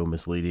eye so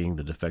misleading,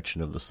 the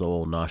defection of the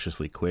soul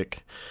nauseously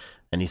quick,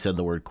 and he said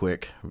the word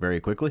quick very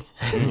quickly,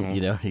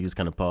 you know, he just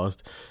kind of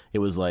paused. It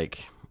was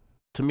like,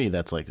 to me,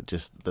 that's like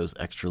just those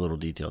extra little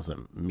details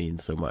that mean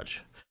so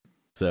much.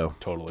 So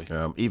totally.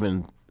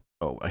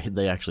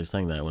 They actually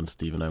sang that when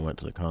Steve and I went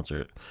to the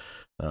concert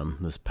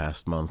this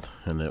past month,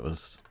 and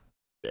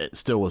it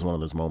still was one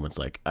of those moments.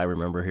 Like, I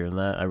remember hearing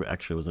that. I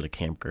actually was at a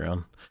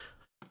campground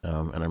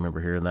And I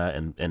remember hearing that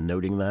and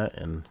noting that,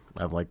 and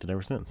I've liked it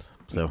ever since.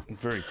 So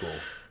very cool.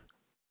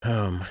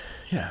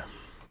 Yeah,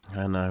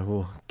 and I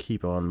will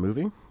keep on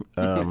moving.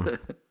 Are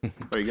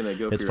you gonna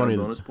go for your own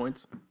bonus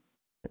points?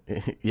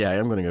 Yeah,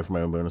 I'm gonna go for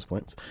my own bonus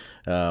points.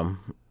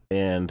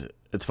 And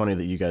it's funny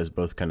that you guys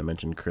both kind of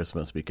mentioned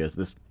Christmas,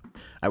 because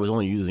I was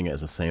only using it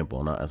as a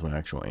sample, not as my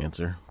actual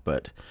answer.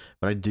 But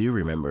I do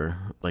remember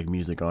like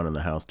music on in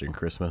the house during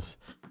Christmas,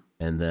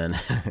 and then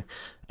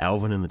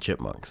Alvin and the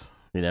Chipmunks.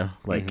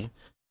 Like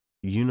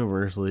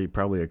universally,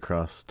 probably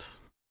across,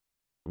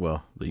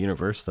 well, the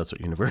universe. That's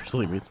what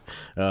universally means.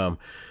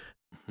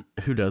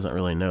 Who doesn't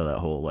really know that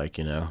whole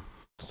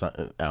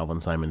Alvin,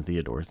 Simon,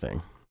 Theodore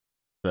thing?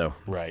 So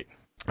right.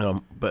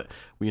 But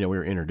we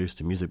were introduced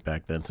to music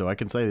back then, so I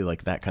can say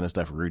like that kind of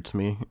stuff roots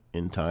me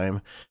in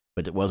time,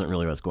 but it wasn't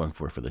really what I was going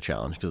for the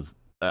challenge, because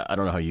I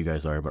don't know how you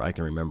guys are, but I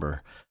can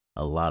remember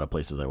a lot of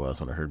places I was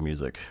when I heard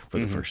music for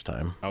the first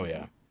time. Oh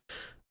yeah.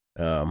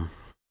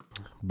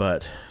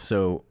 But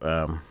so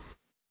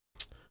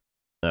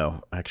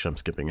no, actually I'm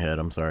skipping ahead.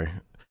 I'm sorry.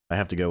 I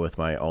have to go with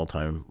my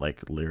all-time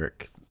like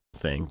lyric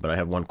thing, but I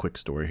have one quick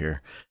story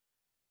here.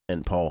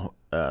 And Paul,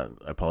 I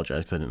apologize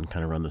because I didn't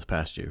kind of run this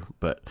past you,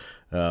 but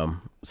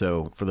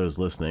so for those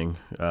listening,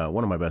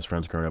 one of my best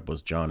friends growing up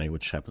was Johnny,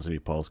 which happens to be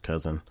Paul's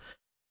cousin,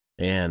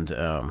 and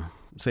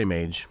same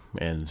age,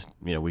 and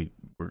we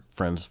were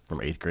friends from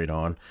 8th grade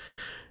on,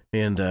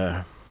 and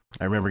I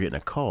remember getting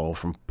a call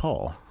from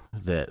Paul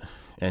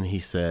and he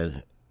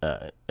said,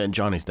 and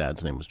Johnny's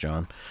dad's name was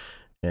John,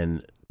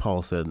 and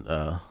Paul said,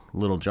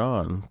 little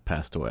John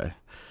passed away.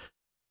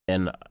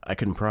 And I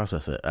couldn't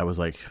process it. I was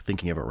like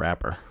thinking of a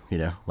rapper,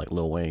 like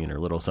Lil Wayne or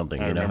Little something,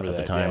 at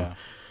the time.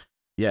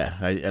 Yeah.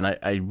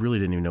 I really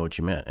didn't even know what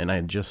you meant. And I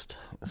had just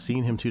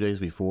seen him 2 days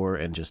before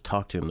and just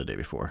talked to him the day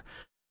before.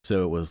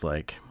 So it was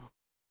like,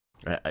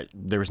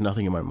 there was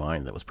nothing in my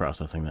mind that was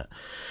processing that.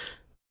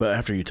 But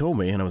after you told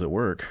me and I was at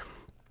work,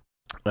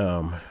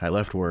 I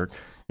left work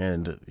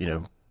and,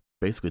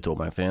 basically told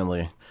my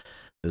family,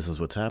 this is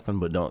what's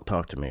happened, but don't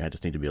talk to me. I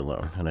just need to be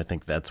alone. And I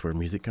think that's where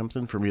music comes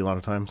in for me a lot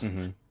of times.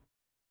 Mm-hmm.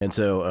 And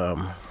so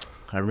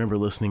I remember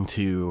listening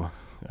to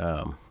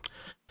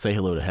Say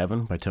Hello to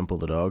Heaven by Temple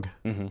the Dog.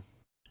 Mm-hmm.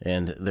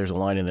 And there's a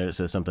line in there that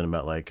says something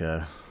about like,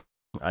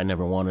 I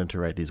never wanted to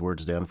write these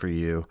words down for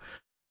you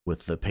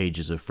with the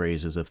pages of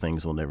phrases of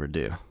things we'll never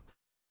do.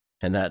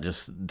 And that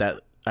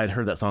I'd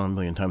heard that song a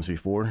million times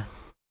before,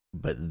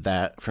 but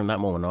that from that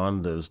moment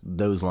on,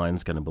 those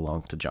lines kind of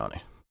belong to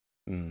Johnny.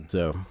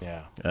 So,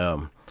 yeah.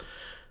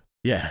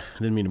 Yeah, I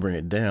didn't mean to bring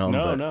it down,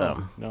 no,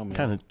 man.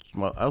 Kind of.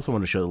 Well, I also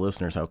want to show the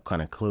listeners how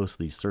kind of close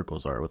these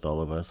circles are with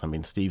all of us. I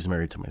mean, Steve's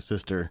married to my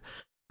sister.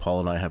 Paul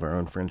and I have our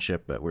own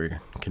friendship, but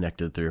we're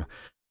connected through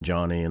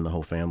Johnny and the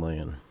whole family.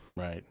 And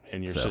right,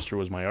 and your sister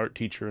was my art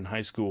teacher in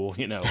high school.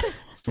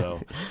 So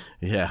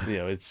yeah,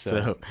 it's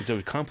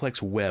a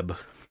complex web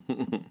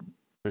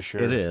for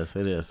sure. It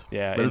is.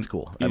 Yeah, but it's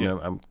cool.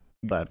 I'm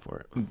glad for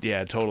it.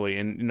 Yeah, totally.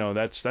 And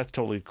that's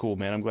totally cool,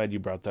 man. I'm glad you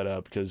brought that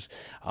up, because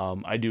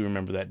I do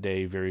remember that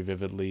day very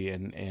vividly,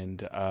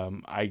 and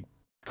I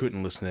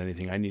couldn't listen to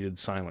anything. I needed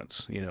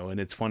silence, and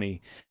it's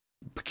funny,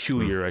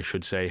 peculiar, I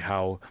should say,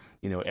 how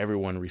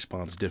everyone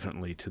responds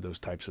differently to those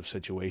types of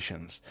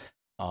situations.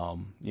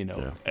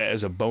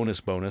 As a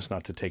bonus,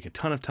 not to take a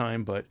ton of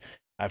time, but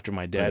after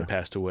my dad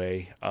passed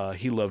away,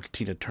 he loved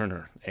Tina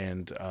Turner,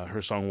 and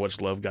her song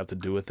 "What's Love Got to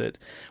Do with It"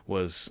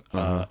 was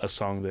a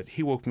song that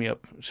he woke me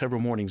up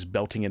several mornings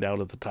belting it out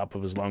at the top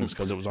of his lungs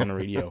because it was on the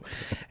radio.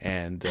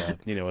 And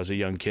as a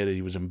young kid,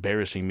 he was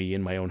embarrassing me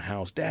in my own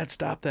house. Dad,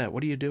 stop that!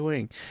 What are you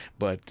doing?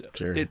 But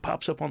it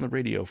pops up on the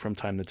radio from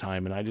time to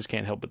time, and I just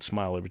can't help but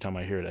smile every time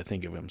I hear it. I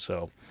think of him.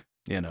 So,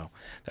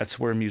 that's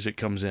where music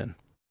comes in.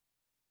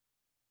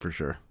 For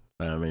sure.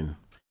 I mean,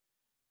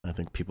 I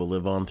think people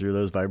live on through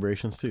those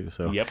vibrations too.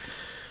 So yep.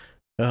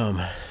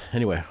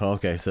 Anyway,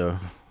 okay, so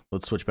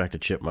let's switch back to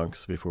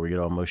Chipmunks before we get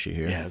all mushy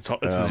here. Yeah,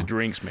 it's his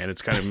drinks, man.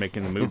 It's kind of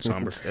making the mood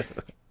somber.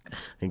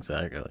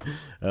 Exactly.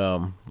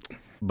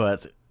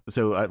 But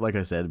so, like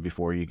I said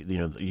before, you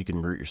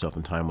can root yourself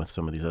in time with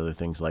some of these other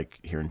things, like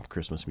hearing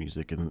Christmas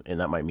music, and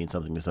that might mean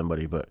something to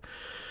somebody. But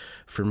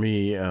for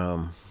me,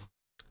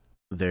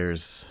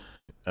 there's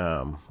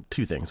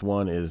two things.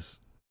 One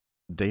is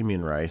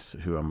Damien Rice,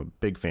 who I'm a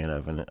big fan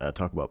of, and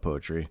talk about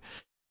poetry.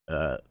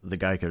 The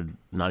guy could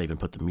not even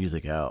put the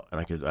music out,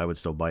 and I would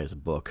still buy his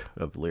book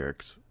of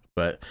lyrics.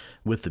 But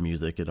with the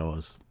music, it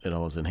always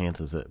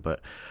enhances it.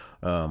 But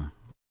I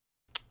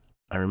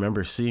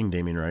remember seeing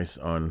Damien Rice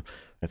on,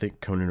 I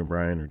think, Conan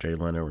O'Brien or Jay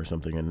Leno or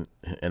something,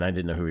 and I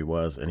didn't know who he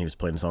was, and he was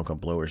playing a song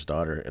called "Blower's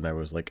Daughter," and I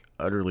was like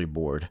utterly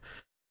bored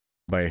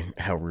by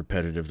how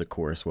repetitive the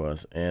chorus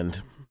was.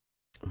 And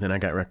then I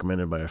got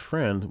recommended by a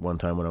friend one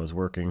time when I was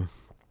working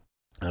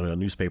at a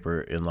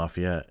newspaper in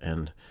Lafayette,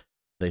 and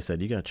they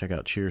said, you got to check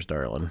out "Cheers,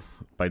 Darling"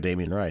 by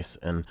Damien Rice.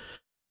 And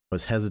I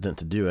was hesitant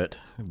to do it,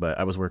 but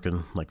I was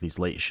working like these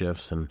late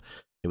shifts, and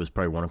it was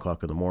probably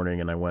 1:00 in the morning,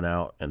 and I went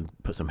out and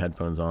put some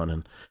headphones on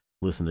and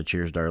listened to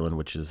 "Cheers, Darling,"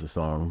 which is a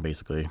song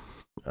basically.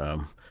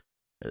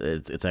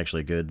 It's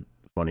actually a good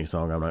funny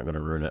song. I'm not going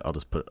to ruin it. I'll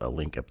just put a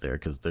link up there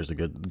because there's a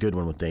good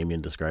one with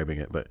Damien describing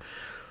it. But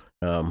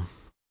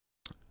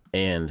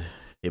and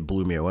it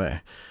blew me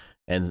away.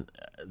 And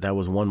that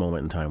was one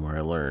moment in time where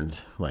I learned,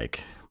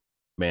 like,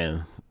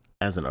 man,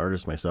 as an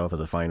artist myself, as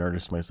a fine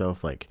artist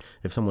myself, like,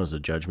 if someone was to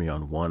judge me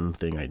on one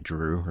thing I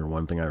drew or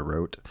one thing I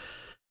wrote,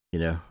 you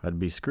know, I'd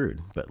be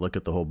screwed. But look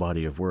at the whole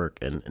body of work.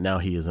 And now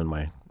he is in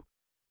my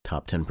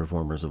top 10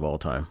 performers of all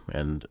time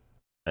and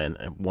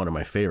one of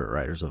my favorite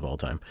writers of all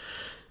time.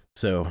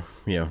 So,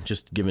 you know,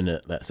 just giving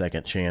it that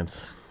second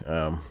chance,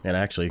 and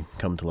actually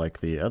come to like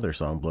the other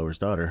song, Blower's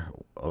Daughter,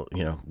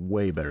 you know,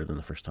 way better than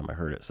the first time I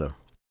heard it. So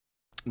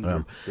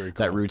Very cool.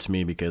 that roots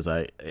me because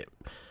I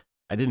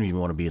didn't even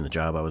want to be in the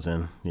job I was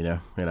in, you know,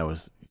 and I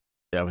was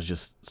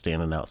just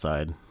standing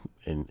outside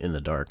in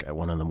the dark at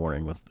 1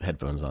 a.m. with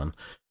headphones on,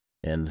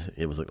 and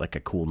it was like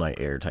a cool night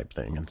air type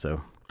thing. And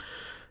so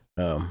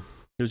it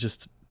was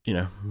just, you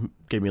know,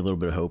 gave me a little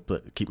bit of hope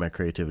that keep my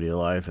creativity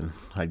alive, and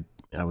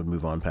I would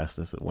move on past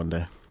this at one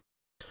day.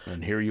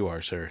 And here you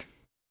are, sir.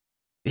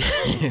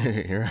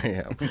 Here I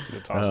am.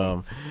 That's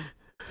awesome.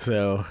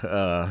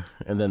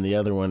 And then the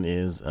other one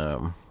is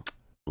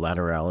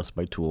Lateralis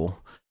by Tool.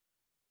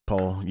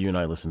 Paul, you and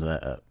I listened to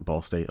that at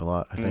Ball State a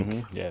lot, I think.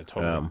 Mm-hmm. Yeah,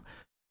 totally.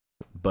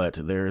 But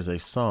there's a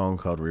song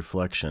called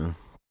Reflection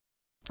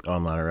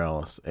on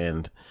Lateralis,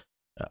 and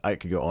I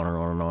could go on and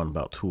on and on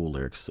about Tool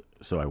lyrics,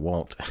 so I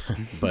won't.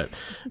 But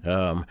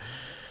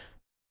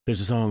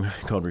there's a song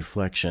called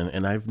Reflection,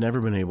 and I've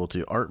never been able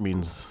to. Art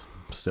means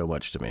so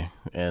much to me,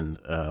 and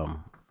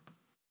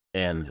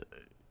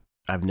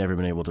I've never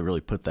been able to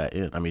really put that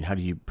in. I mean, how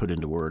do you put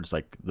into words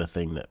like the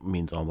thing that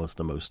means almost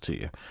the most to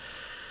you?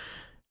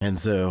 And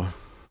so,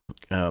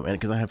 and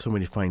because I have so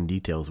many fine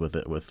details with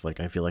it, with like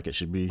I feel like it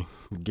should be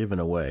given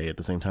away. At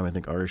the same time, I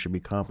think artists should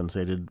be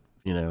compensated,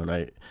 you know,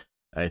 and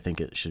I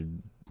think it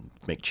should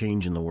make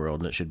change in the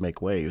world, and it should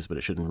make waves, but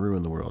it shouldn't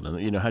ruin the world.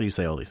 And you know, how do you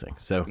say all these things?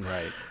 So,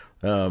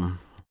 right.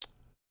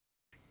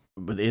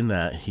 But in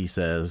that, he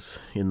says,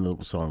 in the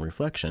song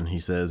Reflection, he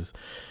says,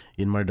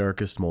 "In my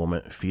darkest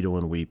moment, fetal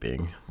and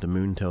weeping, the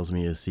moon tells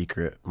me a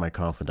secret, my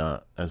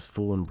confidant. As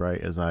full and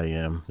bright as I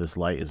am, this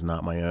light is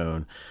not my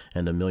own,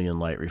 and a million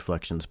light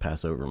reflections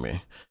pass over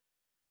me."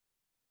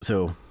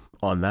 So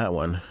on that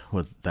one,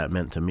 what that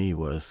meant to me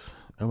was,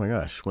 oh my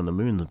gosh, when the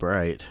moon's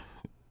bright,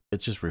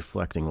 it's just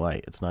reflecting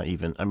light. It's not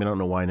even, I mean, I don't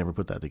know why I never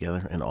put that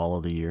together in all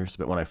of the years,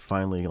 but when I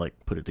finally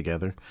like put it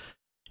together,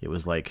 it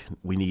was like,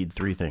 we need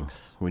 3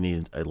 things. We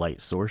need a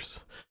light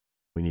source.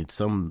 We need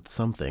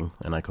something,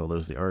 and I call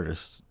those the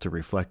artists, to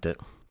reflect it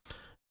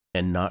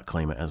and not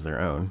claim it as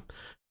their own.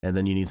 And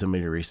then you need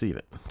somebody to receive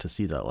it, to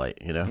see that light,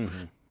 you know?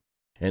 Mm-hmm.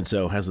 And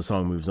so as the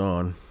song moves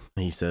on,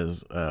 he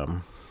says,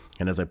 and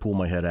as I pull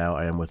my head out,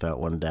 I am without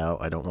one doubt.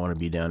 I don't want to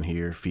be down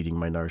here feeding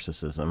my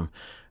narcissism.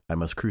 I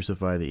must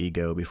crucify the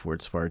ego before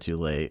it's far too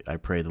late. I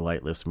pray the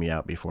light lifts me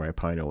out before I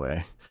pine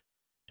away.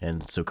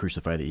 And so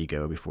crucify the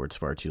ego before it's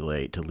far too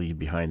late to leave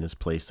behind this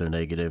place so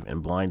negative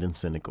and blind and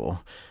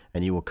cynical.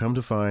 And you will come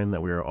to find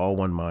that we are all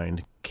one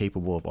mind,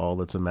 capable of all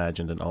that's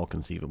imagined and all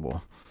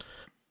conceivable.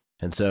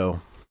 And so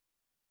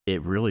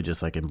it really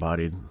just like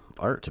embodied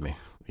art to me.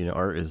 You know,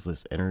 art is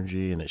this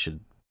energy, and it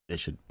should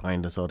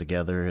bind us all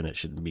together, and it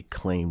should be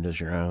claimed as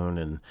your own.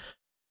 And,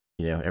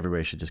 you know,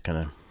 everybody should just kind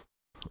of,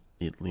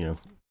 you know,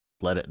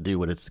 let it do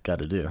what it's got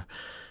to do.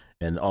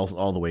 And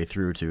all the way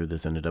through to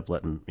this ended up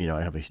letting, you know,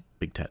 I have a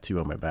big tattoo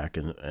on my back,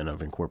 and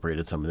I've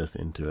incorporated some of this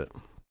into it.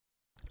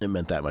 It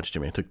meant that much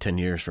to me. It took 10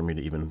 years for me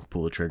to even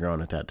pull the trigger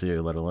on a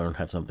tattoo, let alone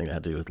have something that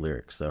had to do with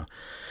lyrics. So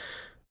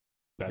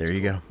there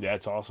you go. Yeah,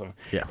 it's awesome.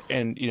 Yeah.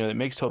 And, you know, it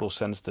makes total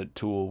sense that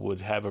Tool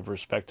would have a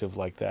perspective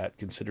like that,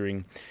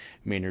 considering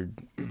Maynard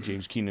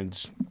James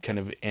Keenan's kind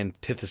of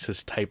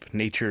antithesis type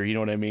nature, you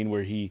know what I mean?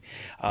 Where he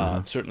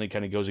certainly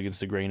kind of goes against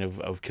the grain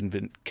of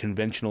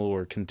conventional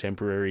or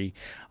contemporary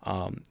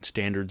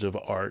standards of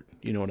art,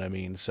 you know what I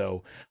mean?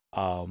 So,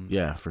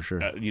 yeah, for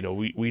sure. You know,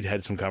 we'd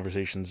had some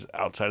conversations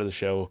outside of the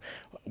show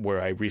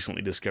where I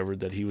recently discovered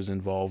that he was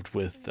involved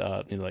with,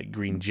 you know, like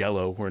Green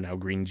Jello, or now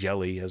Green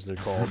Jelly, as they're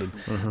called,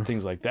 and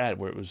things like that,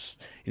 where it was,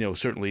 you know,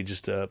 certainly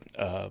just a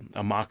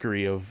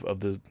mockery of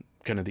the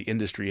kind of the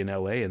industry in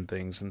LA and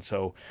things. And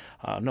so,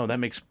 no, that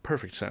makes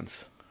perfect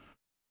sense.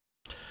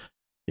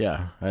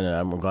 Yeah, and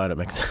I'm glad it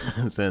makes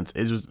sense.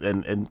 It just,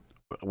 and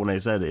when I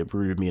said it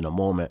rooted me in a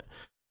moment,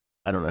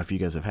 I don't know if you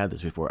guys have had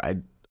this before.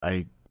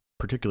 I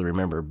particularly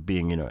remember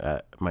being, you know,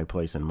 at my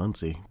place in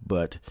Muncie,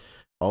 but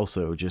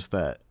also just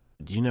that,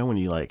 you know, when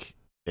you like,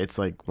 it's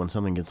like when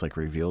something gets like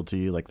revealed to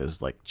you, like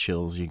those like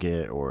chills you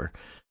get, or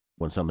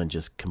when something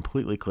just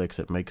completely clicks,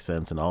 it makes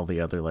sense, and all the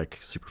other like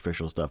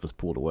superficial stuff is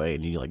pulled away,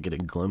 and you like get a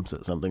glimpse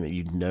at something that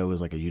you know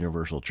is like a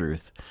universal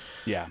truth.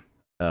 Yeah.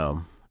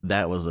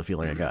 That was the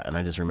feeling I got, and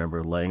I just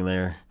remember laying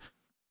there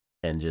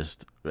and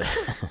just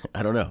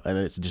I don't know, and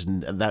it's just,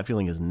 that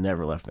feeling has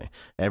never left me.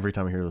 Every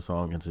time I hear the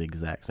song, it's the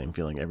exact same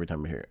feeling every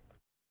time I hear it.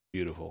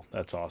 Beautiful.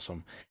 That's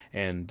awesome.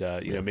 And,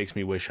 you know, it makes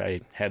me wish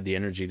I had the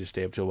energy to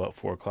stay up till about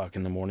 4:00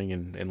 in the morning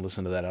and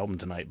listen to that album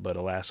tonight. But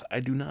alas, I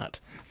do not.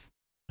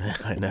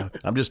 I know.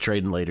 I'm just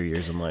trading later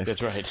years in life.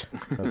 That's right.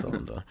 That's all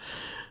I'm doing.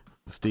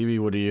 Stevie,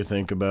 what do you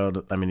think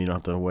about? I mean, you don't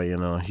have to weigh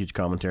in on a huge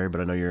commentary,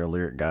 but I know you're a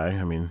lyric guy.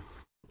 I mean,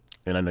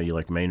 and I know you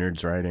like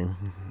Maynard's writing.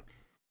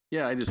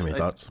 Yeah, Any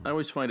thoughts? I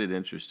always find it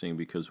interesting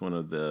because one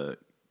of the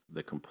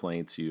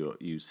complaints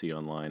you see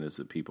online is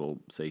that people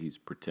say he's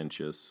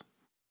pretentious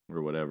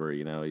or whatever.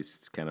 You know,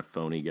 he's kind of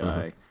phony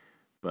guy.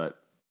 But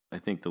I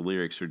think the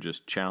lyrics are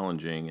just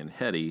challenging and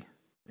heady,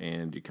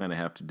 and you kind of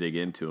have to dig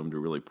into them to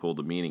really pull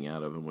the meaning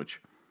out of them,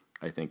 which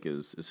I think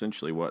is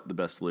essentially what the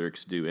best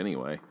lyrics do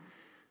anyway.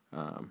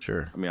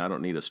 Sure. I mean, I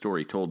don't need a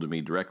story told to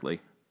me directly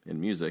in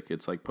music.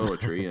 It's like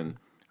poetry, and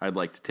I'd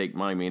like to take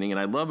my meaning. And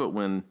I love it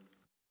when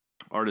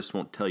artists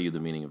won't tell you the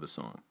meaning of a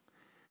song,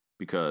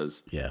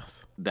 because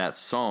Yes. that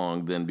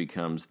song then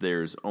becomes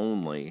theirs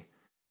only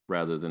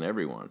rather than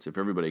everyone's. If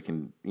everybody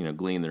can,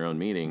 glean their own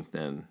meaning,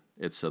 then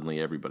it's suddenly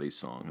everybody's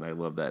song. And I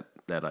love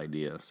that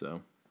idea.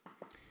 So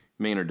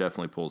Maynard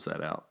definitely pulls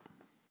that out.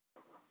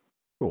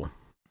 Cool.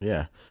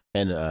 Yeah.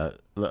 And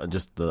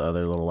just the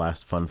other little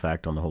last fun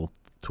fact on the whole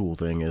Tool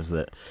thing is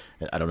that,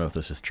 I don't know if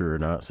this is true or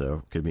not,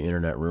 so it could be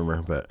internet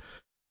rumor, but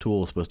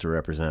Tool is supposed to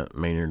represent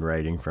Maynard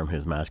writing from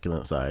his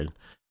masculine side.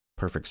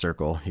 Perfect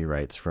Circle, he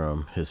writes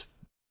from his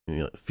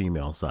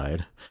female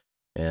side.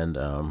 And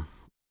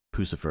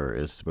Pucifer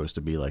is supposed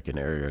to be like an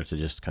area to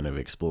just kind of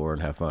explore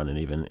and have fun and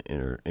even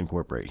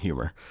incorporate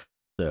humor.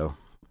 So,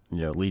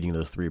 leading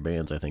those three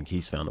bands, I think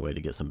he's found a way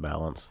to get some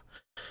balance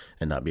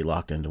and not be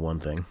locked into one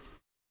thing.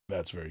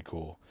 That's very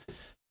cool.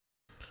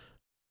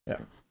 Yeah.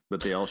 But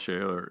they all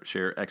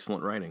share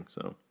excellent writing.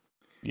 So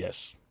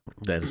Yes.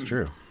 That is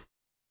true.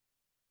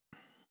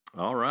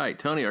 All right,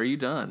 Tony, are you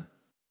done?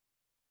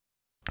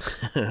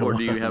 Or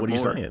do you have what are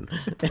more? you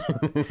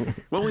saying?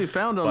 What we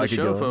found on the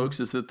show,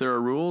 folks, is that there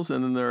are rules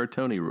and then there are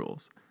Tony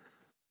rules.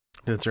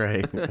 That's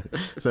right.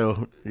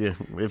 So, yeah,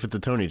 if it's a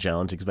Tony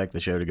challenge, expect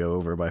the show to go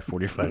over by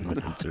 45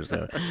 minutes or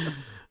so.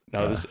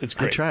 No, it's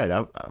great. I tried.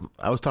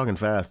 I was talking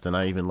fast, and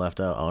I even left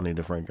out Ani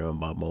DeFranco and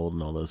Bob Mould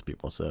and all those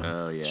people.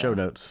 So, yeah. Show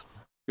notes.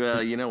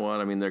 Well, you know what?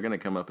 I mean, they're going to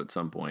come up at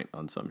some point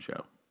on some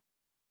show.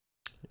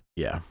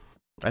 Yeah.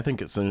 I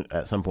think it's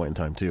at some point in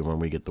time, too, when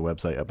we get the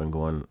website up and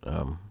going.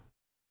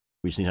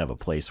 We just need to have a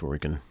place where we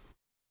can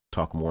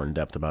talk more in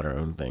depth about our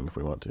own thing if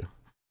we want to.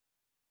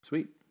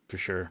 Sweet. For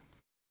sure.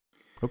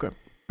 Okay.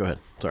 Go ahead.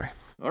 Sorry.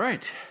 All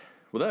right.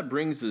 Well, that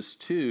brings us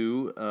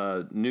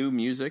to new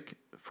music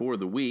for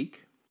the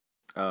week.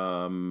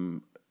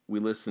 We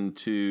listened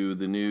to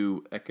the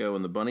new Echo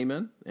and the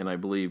Bunnymen, and I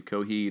believe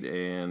Coheed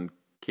and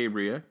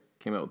Cambria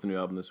came out with a new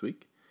album this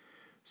week.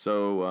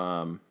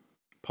 So,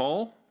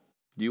 Paul,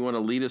 do you want to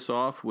lead us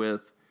off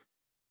with...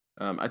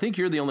 I think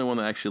you're the only one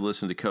that actually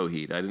listened to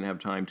Coheed. I didn't have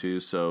time to,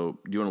 so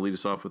do you want to lead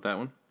us off with that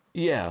one?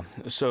 Yeah,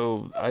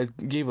 so I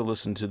gave a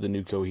listen to the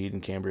new Coheed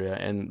and Cambria,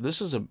 and this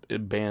is a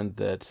band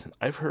that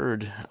I've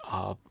heard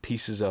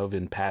pieces of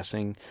in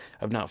passing.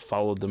 I've not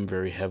followed them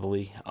very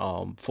heavily.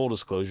 Full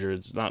disclosure,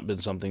 it's not been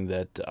something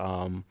that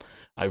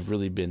I've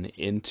really been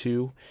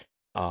into.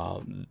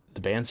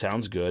 The band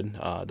sounds good,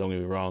 don't get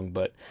me wrong,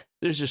 but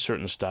there's just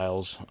certain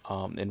styles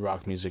in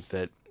rock music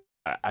that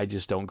I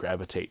just don't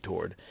gravitate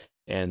toward.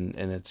 And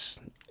it's,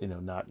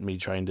 not me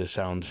trying to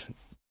sound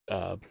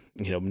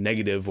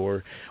negative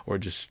or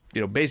just,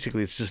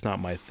 basically it's just not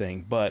my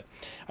thing. But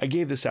I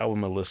gave this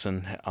album a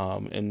listen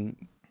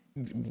and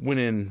went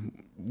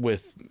in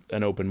with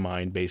an open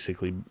mind,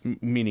 basically,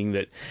 meaning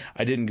that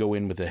I didn't go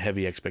in with a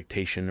heavy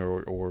expectation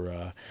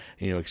or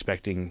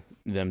expecting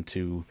them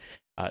to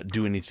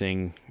do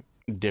anything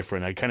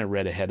different. I kind of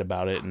read ahead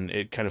about it, and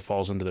it kind of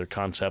falls into their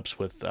concepts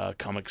with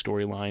comic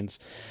storylines.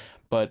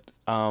 But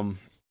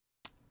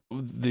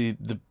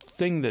the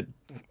thing that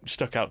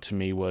stuck out to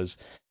me was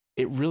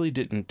it really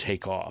didn't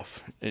take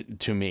off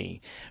to me,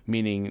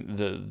 meaning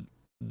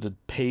the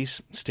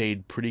pace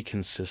stayed pretty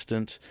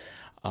consistent.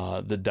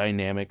 The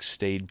dynamics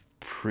stayed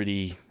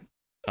pretty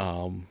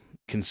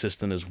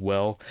consistent as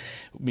well,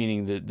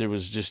 meaning that there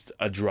was just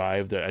a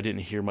drive that I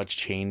didn't hear much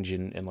change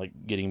in like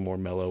getting more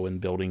mellow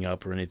and building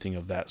up or anything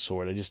of that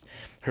sort. I just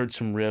heard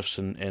some riffs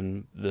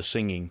and the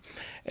singing.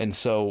 And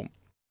so,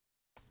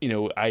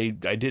 I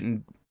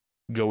didn't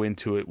go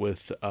into it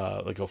with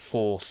like a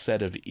full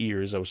set of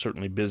ears. I was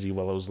certainly busy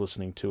while I was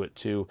listening to it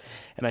too,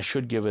 and I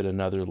should give it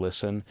another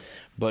listen.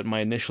 But my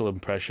initial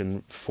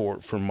impression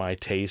for my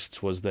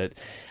tastes was that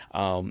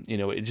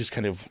it just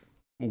kind of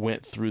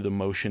went through the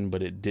motion,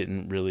 but it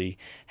didn't really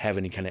have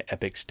any kind of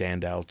epic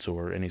standouts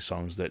or any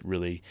songs that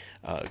really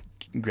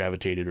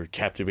gravitated or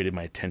captivated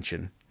my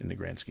attention in the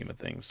grand scheme of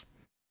things.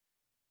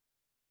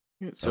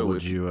 So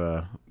would you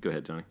go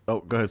ahead, Tony? Oh,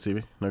 go ahead,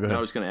 Stevie. No, go ahead.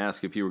 I was going to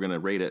ask if you were going to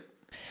rate it.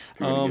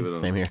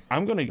 Same here.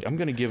 I'm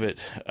gonna give it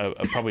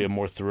probably a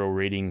more thorough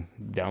rating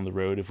down the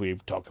road if we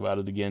talk about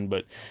it again.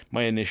 But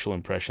my initial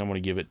impression, I'm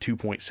gonna give it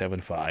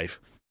 2.75.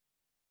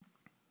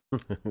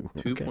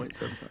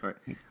 2.75. All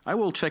right, I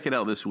will check it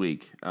out this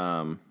week.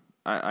 I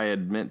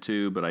had meant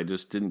to, but I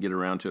just didn't get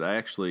around to it. I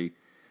actually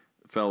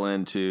fell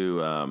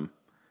into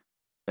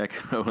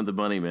Echo and the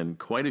Bunnymen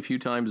quite a few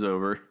times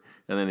over,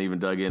 and then even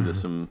dug into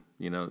some,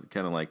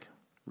 kind of like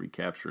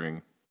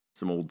recapturing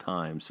some old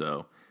times.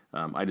 So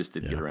I just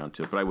didn't get around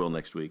to it, but I will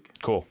next week.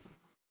 Cool.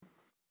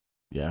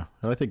 Yeah,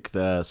 and I think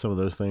that some of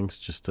those things,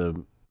 just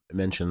to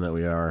mention that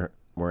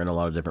we're in a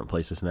lot of different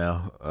places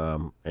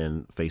now,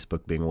 and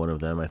Facebook being one of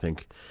them. I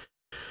think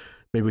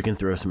maybe we can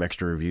throw some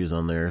extra reviews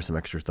on there, some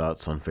extra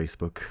thoughts on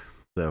Facebook,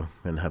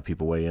 and have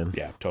people weigh in.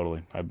 Yeah,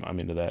 totally. I'm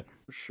into that.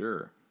 For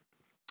sure.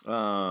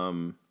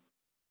 Well,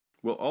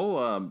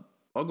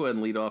 I'll go ahead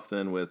and lead off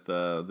then with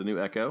the new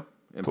Echo,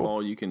 and cool.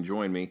 Paul, you can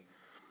join me.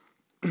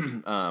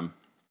 I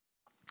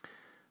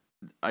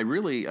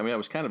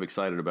was kind of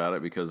excited about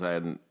it because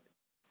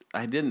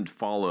I didn't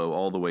follow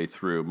all the way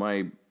through.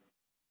 My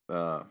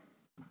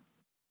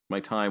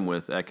time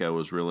with Echo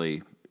was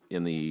really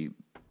in the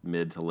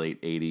mid to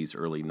late 80s,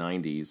 early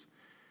 90s,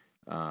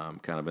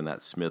 kind of in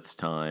that Smiths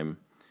time.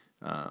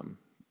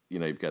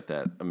 You've got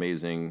that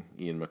amazing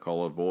Ian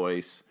McCullough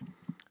voice,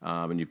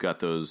 and you've got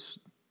those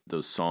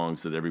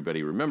songs that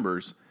everybody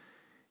remembers.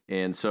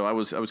 And so I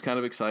was kind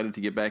of excited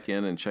to get back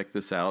in and check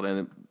this out.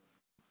 And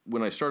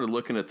when I started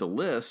looking at the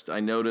list, I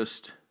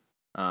noticed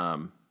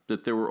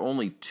that there were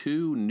only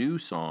 2 new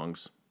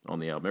songs on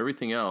the album.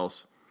 Everything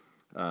else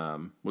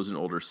was an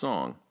older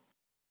song,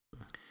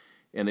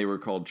 and they were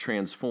called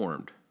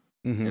Transformed.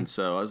 Mm-hmm. And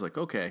so I was like,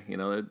 okay,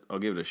 I'll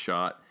give it a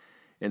shot.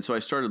 And so I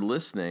started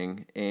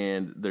listening,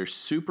 and they're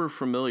super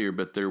familiar,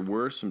 but there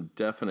were some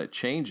definite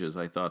changes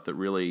I thought that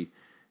really,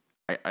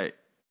 I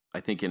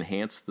think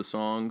enhanced the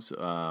songs,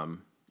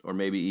 or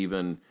maybe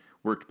even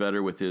worked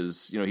better with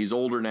his, he's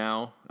older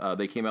now.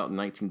 They came out in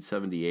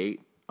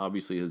 1978.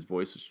 Obviously his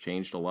voice has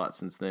changed a lot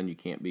since then. You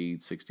can't be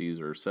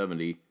 60s or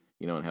 70,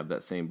 and have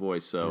that same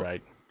voice. So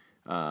right.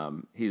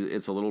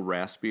 It's a little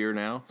raspier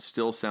now.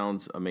 Still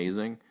sounds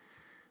amazing.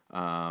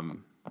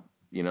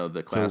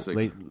 The classic.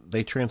 So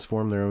they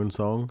transform their own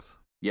songs?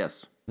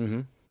 Yes.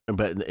 Mm-hmm.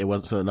 But it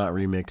wasn't, so not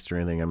remixed or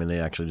anything. I mean, they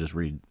actually just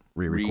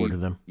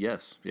re-recorded them?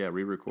 Yes. Yeah,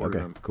 re-recorded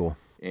them. Okay, cool.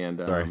 And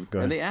Sorry, go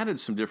ahead. And they added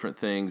some different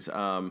things.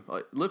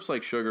 Lips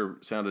Like Sugar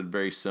sounded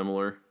very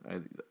similar.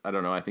 I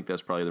don't know. I think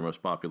that's probably their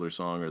most popular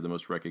song or the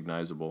most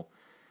recognizable.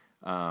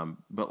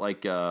 But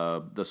like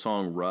the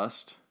song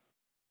Rust,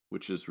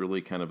 which is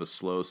really kind of a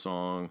slow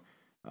song.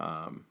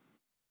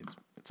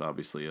 It's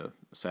obviously a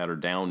sadder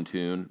down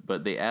tune,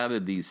 but they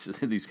added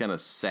these kind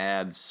of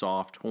sad,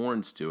 soft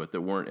horns to it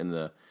that weren't in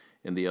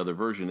the other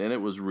version, and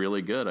it was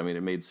really good. I mean,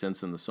 it made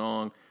sense in the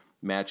song,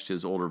 matched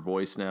his older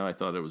voice now. I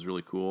thought it was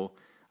really cool.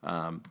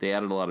 They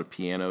added a lot of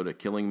piano to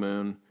Killing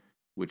Moon,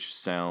 which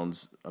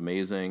sounds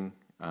amazing.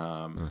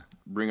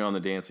 Bring On the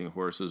Dancing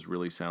Horses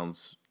really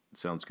sounds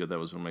good. That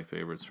was one of my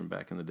favorites from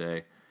back in the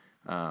day.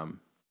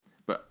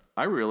 But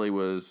I really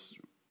was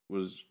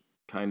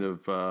kind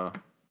of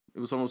it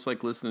was almost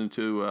like listening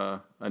to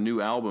a new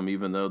album,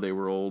 even though they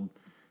were old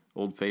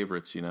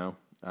favorites,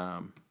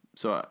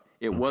 So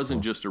it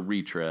wasn't just a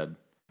retread,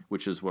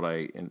 which is what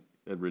I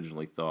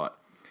originally thought.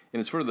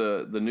 And as for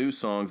the new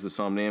songs, The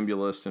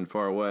Somnambulist and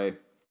Far Away,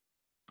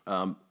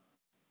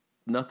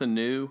 nothing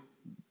new.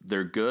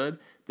 They're good.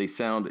 They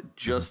sound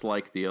just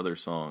like the other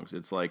songs.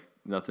 It's like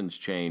nothing's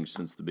changed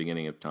since the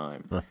beginning of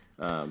time.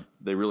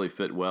 They really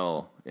fit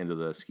well into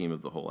the scheme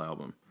of the whole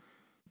album.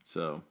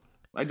 So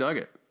I dug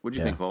it. What'd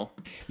you think, Paul?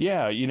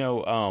 Yeah,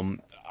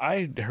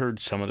 I heard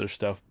some of their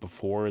stuff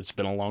before. It's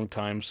been a long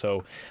time,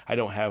 so I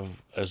don't have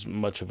as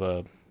much of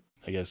a,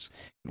 I guess,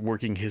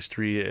 working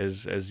history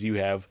as you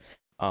have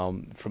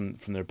from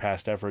their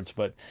past efforts.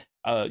 But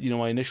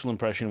my initial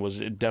impression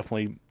was it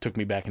definitely took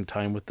me back in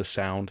time with the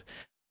sound.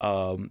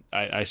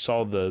 I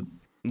saw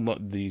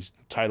these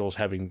titles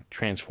having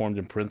transformed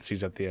in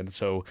parentheses at the end,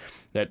 so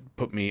that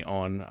put me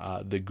on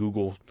the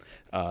Google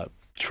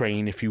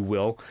train, if you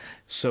will.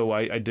 So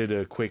I did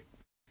a quick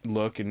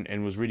look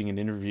and was reading an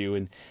interview,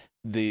 and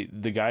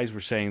the guys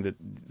were saying that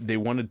they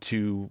wanted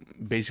to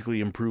basically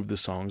improve the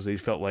songs. They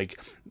felt like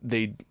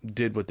they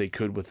did what they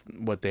could with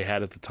what they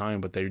had at the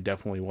time, but they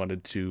definitely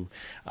wanted to,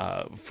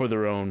 for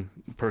their own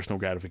personal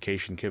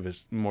gratification, give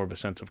us more of a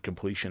sense of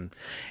completion.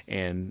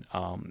 And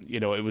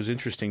it was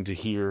interesting to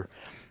hear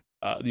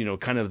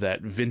kind of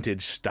that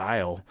vintage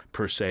style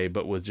per se,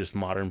 but with just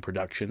modern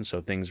production. So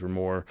things were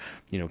more,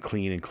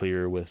 clean and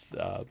clear with,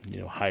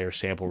 higher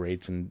sample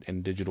rates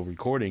and digital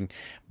recording.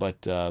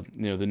 But,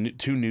 the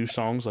 2 new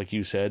songs, like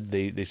you said,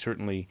 they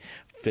certainly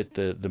fit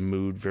the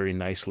mood very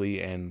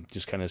nicely and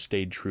just kind of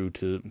stayed true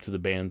to the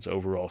band's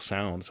overall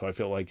sound. So I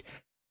feel like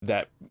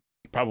that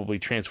probably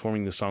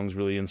transforming the songs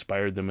really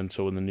inspired them. And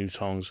so when the new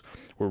songs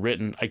were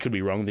written, I could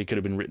be wrong, they could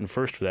have been written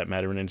first for that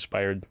matter and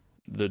inspired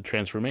the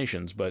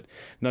transformations, but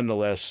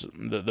nonetheless,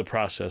 the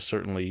process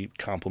certainly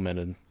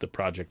complemented the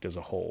project as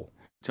a whole.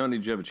 Tony,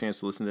 did you have a chance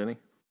to listen to any?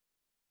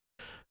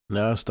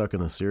 No, I was stuck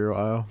in the cereal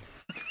aisle.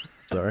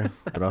 Sorry,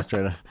 but I'll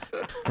try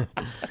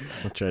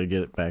to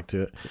get it back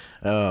to it.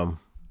 No,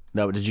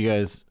 but did you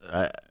guys?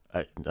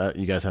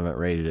 You guys haven't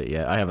rated it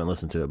yet. I haven't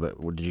listened to it,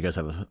 but did you guys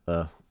have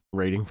a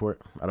rating for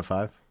it out of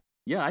 5?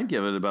 Yeah, I'd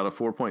give it about a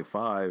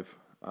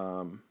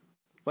 4.5.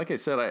 Like I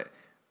said,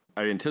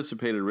 I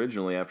anticipated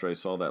originally after I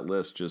saw that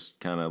list just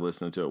kind of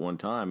listening to it one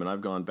time, and I've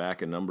gone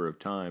back a number of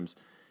times.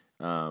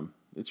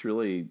 It's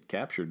really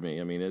captured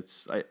me. I mean,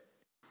 it's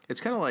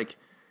kind of like,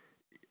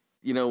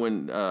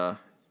 when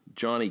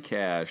Johnny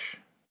Cash,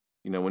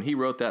 when he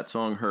wrote that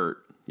song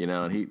 "Hurt," and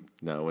when he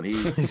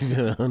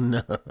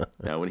No.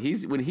 now when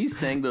he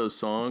sang those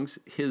songs,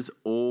 his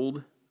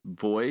old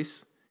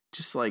voice,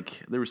 just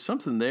like there was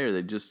something there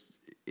that just,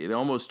 it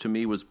almost to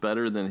me was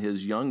better than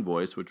his young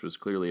voice, which was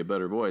clearly a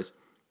better voice.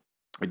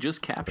 It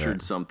just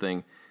captured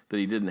something that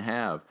he didn't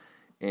have.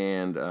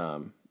 And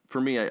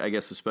for me, I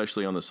guess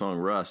especially on the song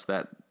Rust,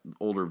 that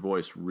older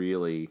voice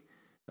really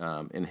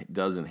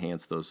does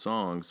enhance those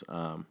songs.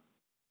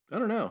 I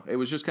don't know. It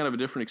was just kind of a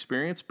different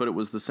experience, but it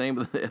was the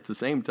same at the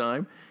same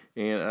time.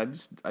 And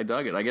I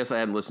dug it. I guess I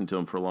hadn't listened to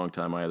him for a long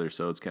time either,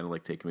 so it's kind of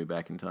like taking me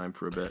back in time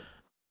for a bit.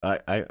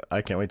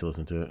 I can't wait to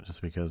listen to it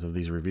just because of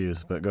these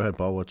reviews. But go ahead,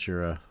 Paul. What's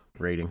your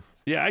rating?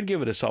 Yeah, I'd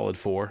give it a solid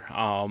 4.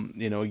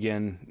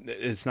 Again,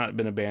 it's not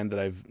been a band that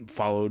I've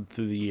followed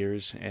through the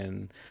years,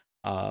 and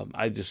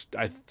I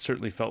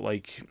certainly felt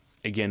like,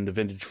 again, the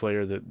vintage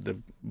flair, the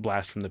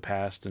blast from the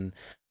past, and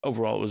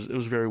overall it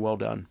was very well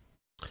done.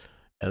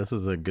 And this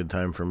is a good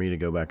time for me to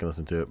go back and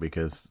listen to it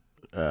because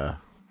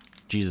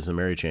Jesus and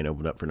Mary Chain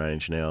opened up for 9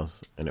 Inch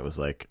Nails, and it was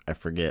like, I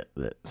forget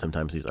that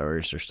sometimes these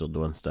artists are still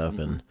doing stuff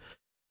and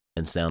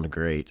sound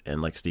great.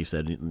 And like Steve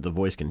said, the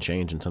voice can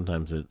change, and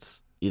sometimes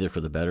it's either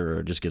for the better or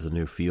it just gives a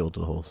new feel to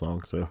the whole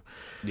song. So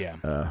yeah,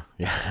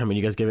 I mean,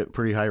 you guys gave it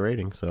pretty high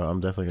rating, so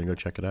I'm definitely gonna go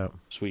check it out.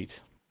 Sweet.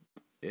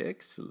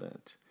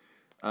 Excellent.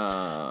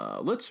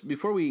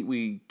 Before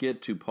we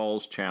get to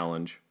Paul's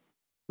challenge,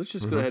 let's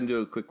just go ahead and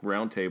do a quick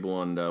roundtable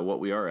on what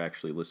we are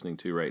actually listening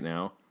to right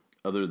now,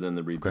 other than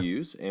the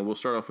reviews. Okay. And we'll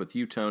start off with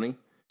you, Tony.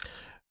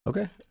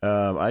 Okay.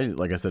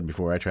 Like I said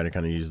before, I try to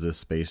kind of use this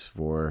space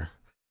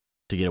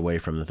to get away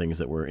from the things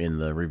that were in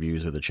the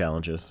reviews or the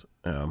challenges.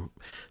 So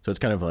it's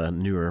kind of a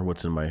newer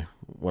what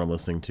I'm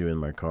listening to in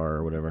my car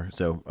or whatever.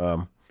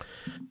 So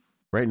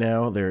right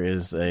now there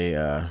is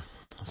a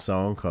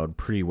song called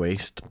Pretty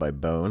Waste by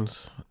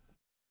Bones,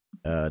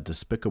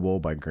 Despicable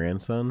by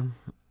Grandson,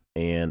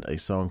 and a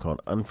song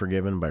called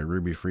Unforgiven by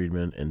Ruby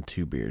Friedman and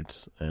Two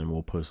Beards. And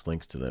we'll post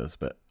links to those,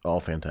 but all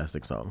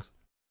fantastic songs.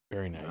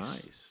 Very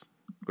nice.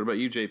 What about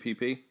you,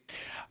 JPP?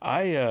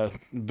 I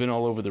been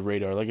all over the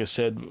radar. Like I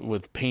said,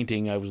 with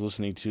painting, I was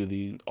listening to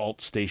the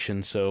alt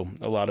station, so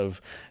a lot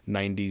of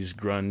 90s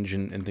grunge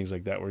and things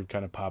like that were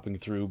kind of popping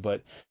through.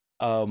 But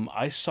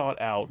I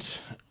sought out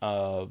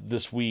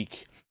this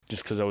week,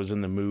 just because I was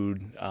in the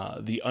mood,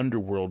 the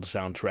Underworld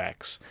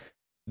soundtracks.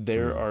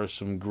 There are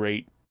some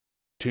great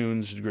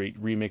tunes,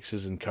 great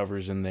remixes and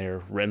covers in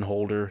there. Ren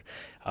Holder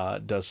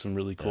does some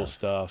really cool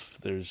stuff.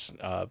 There's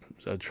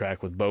a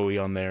track with Bowie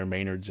on there.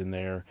 Maynard's in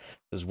there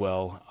as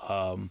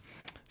well.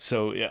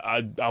 So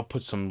yeah, I'll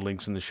put some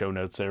links in the show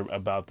notes there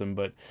about them.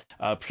 But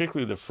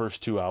particularly the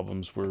first 2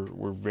 albums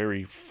were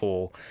very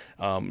full.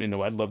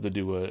 I'd love to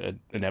do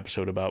an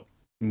episode about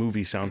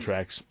movie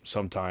soundtracks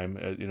sometime.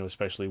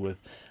 Especially with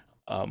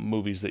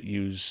movies that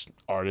use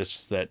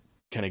artists that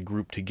kind of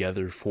group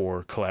together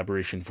for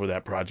collaboration for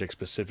that project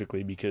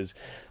specifically, because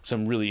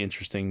some really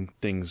interesting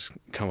things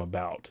come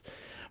about.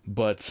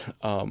 But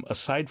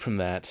aside from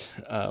that,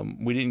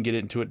 we didn't get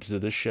into it to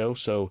this show,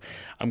 so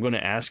I'm going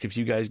to ask if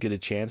you guys get a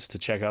chance to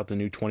check out the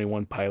new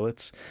 21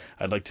 Pilots.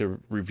 I'd like to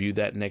review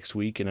that next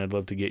week, and I'd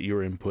love to get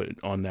your input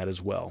on that as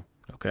well.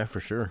 Okay, for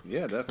sure.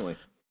 Yeah, definitely.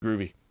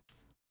 Groovy.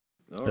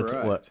 That's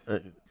right. What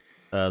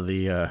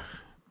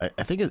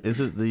I think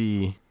is it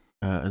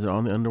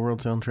on the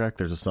Underworld soundtrack?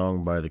 There's a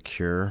song by The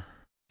Cure.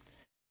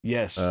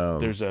 Yes,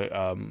 there's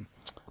a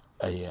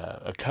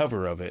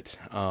cover of it.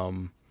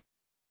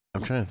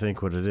 I'm trying to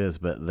think what it is,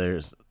 but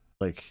there's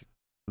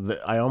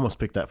I almost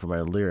picked that for my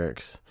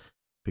lyrics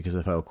because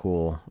of how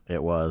cool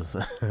it was.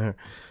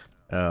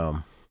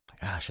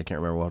 Gosh, I can't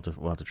remember.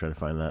 We'll have to try to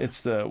find that.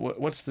 It's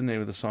what's the name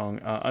of the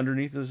song? Not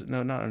Underneath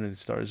the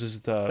Stars. Is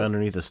it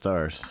Underneath the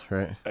Stars,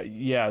 right?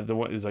 Yeah, the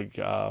one is like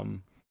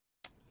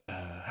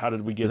how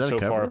did we get so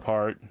far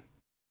apart?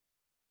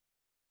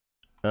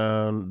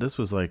 This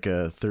was like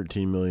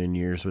 13 million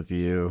years with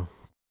you.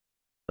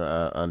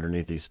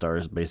 Underneath these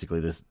stars, basically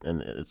this,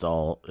 and it's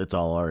all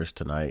ours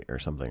tonight or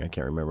something. I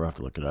can't remember. I'll have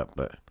to look it up,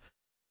 but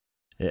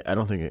I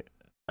don't know.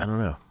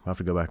 I'll have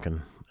to go back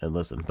and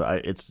listen.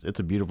 But it's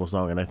a beautiful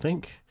song, and I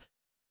think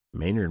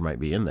Maynard might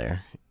be in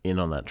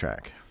on that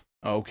track.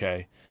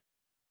 Okay.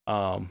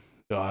 I'll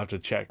have to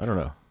check. I don't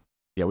know.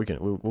 Yeah,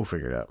 we'll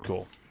figure it out.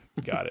 Cool.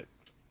 Got it.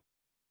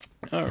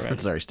 All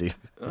right. Sorry, Steve.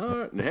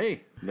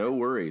 Hey, no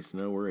worries.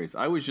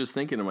 I was just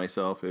thinking to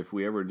myself, if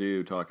we ever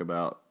do talk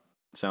about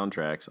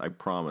soundtracks, I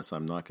promise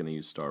I'm not going to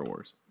use Star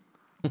Wars.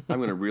 I'm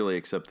going to really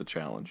accept the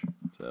challenge.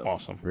 So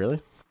awesome.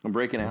 Really? I'm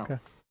breaking out.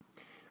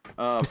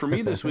 Okay. For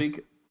me this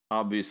week,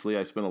 obviously,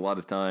 I spent a lot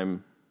of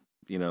time,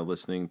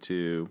 listening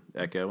to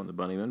Echo and the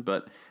Bunnymen,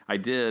 but I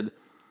did.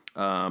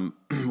 One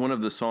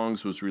of the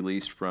songs was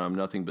released from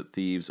Nothing But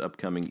Thieves'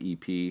 upcoming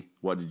EP,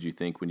 What Did You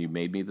Think When You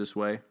Made Me This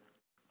Way?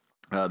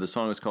 The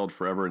song is called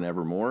Forever and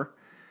Evermore.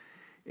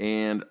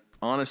 And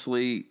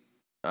honestly,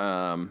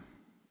 I'm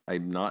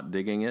not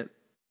digging it.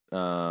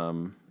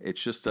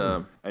 It's just,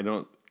 I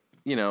don't,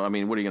 I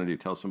mean, what are you going to do?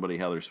 Tell somebody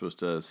how they're supposed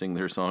to sing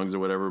their songs or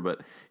whatever?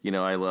 But,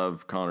 I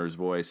love Connor's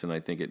voice, and I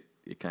think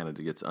it kind of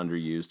gets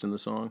underused in the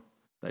song.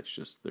 That's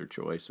just their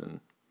choice, and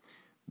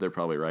they're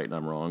probably right and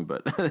I'm wrong,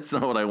 but that's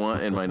not what I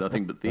want in my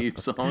Nothing But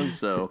Thieves song.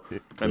 So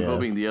I'm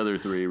hoping the other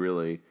three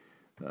really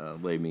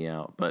lay me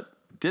out. But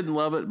didn't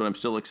love it, but I'm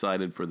still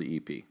excited for the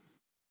EP.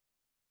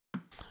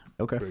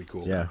 Okay. Very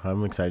cool. Yeah,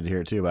 I'm excited to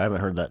hear it too, but I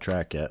haven't heard that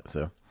track yet.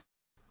 So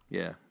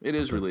yeah, it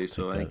is released,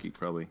 so I think you could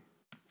probably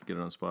get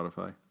it on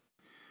Spotify.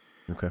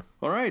 Okay.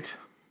 All right.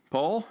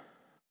 Paul,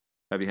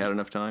 have you had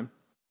enough time?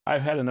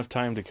 I've had enough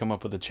time to come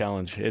up with a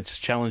challenge. It's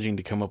challenging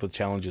to come up with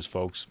challenges,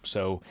 folks.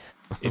 So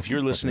if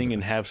you're listening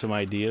and have some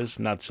ideas,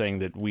 not saying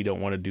that we don't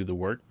want to do the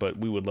work, but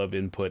we would love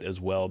input as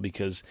well,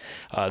 because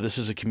this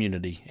is a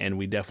community, and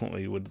we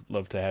definitely would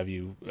love to have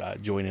you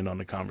join in on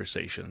the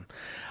conversation.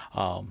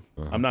 I'm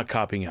not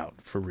copping out,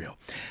 for real.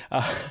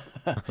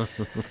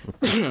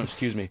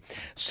 Excuse me.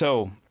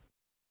 So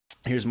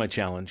here's my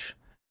challenge.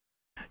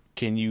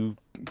 Can you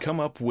come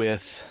up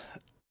with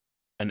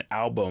an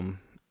album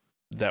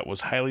that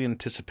was highly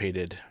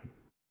anticipated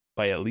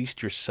by at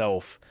least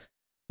yourself,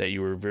 that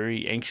you were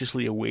very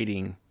anxiously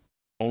awaiting,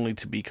 only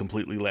to be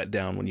completely let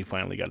down when you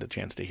finally got a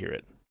chance to hear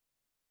it?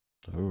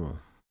 Ooh,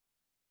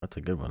 that's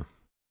a good one.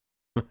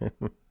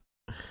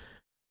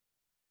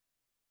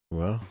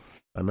 Well,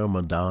 I know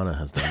Madonna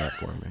has done that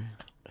for me.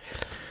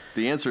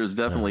 The answer is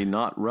definitely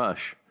not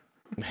Rush.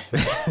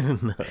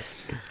 No.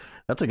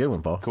 That's a good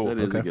one, Paul. Cool. That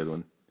is a good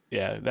one.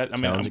 Yeah,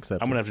 I'm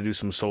gonna have to do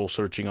some soul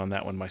searching on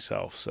that one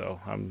myself. So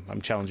I'm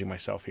challenging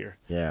myself here.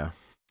 Yeah,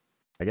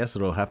 I guess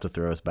it'll have to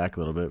throw us back a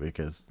little bit,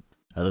 because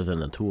other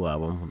than the Tool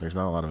album, there's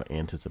not a lot of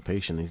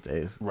anticipation these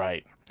days.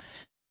 Right.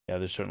 Yeah,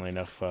 there's certainly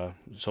enough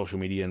social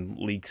media and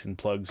leaks and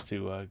plugs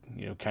to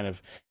kind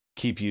of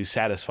keep you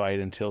satisfied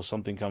until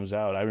something comes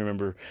out. I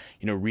remember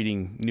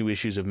reading new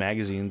issues of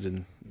magazines,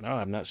 and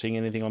I'm not seeing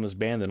anything on this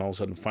band, and all of a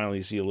sudden finally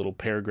you see a little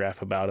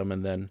paragraph about them,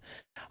 and then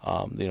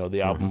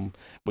the album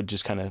would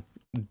just kind of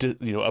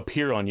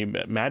appear on you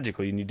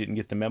magically, and you didn't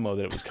get the memo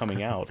that it was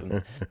coming out,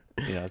 and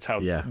that's how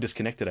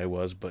disconnected I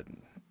was. But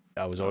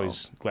I was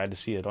always glad to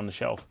see it on the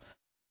shelf.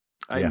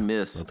 I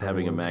miss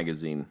having a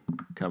magazine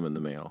come in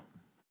the mail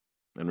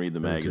and read the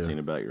magazine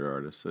about your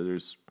artist. So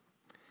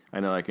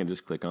I know I can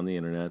just click on the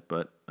internet,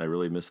 but I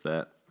really miss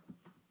that.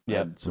 Yeah,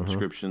 had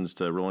subscriptions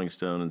to Rolling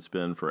Stone and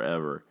Spin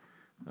forever,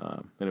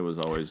 and it was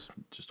always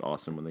just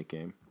awesome when they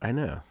came. I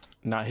know.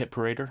 Not Hit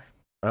Parader?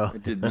 Oh, I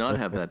did not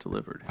have that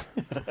delivered.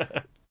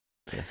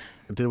 Yeah.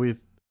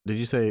 Did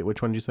you say,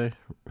 which one did you say?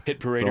 Hit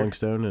Parader. Rolling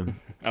Stone and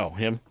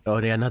him. Oh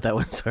yeah, not that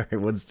one. Sorry,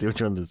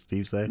 which one did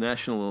Steve say?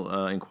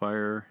 National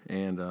Enquirer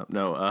and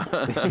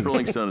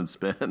Rolling Stone and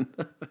Spin.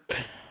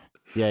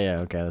 Yeah,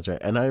 okay, that's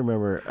right. And I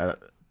remember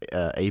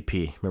AP.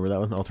 Remember that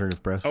one,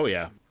 Alternative Press? Oh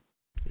yeah,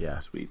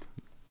 sweet.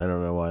 I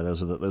don't know why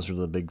those were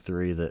the big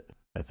three that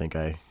I think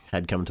I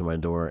had come to my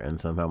door, and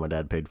somehow my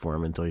dad paid for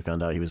them until he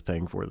found out he was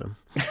paying for them.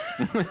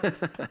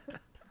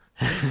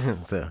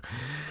 So.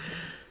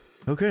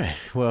 Okay,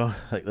 well,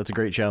 that's a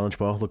great challenge,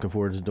 Paul. Looking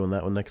forward to doing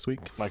that one next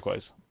week.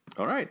 Likewise.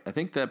 All right, I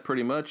think that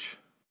pretty much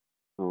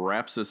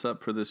wraps us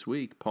up for this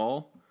week.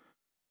 Paul,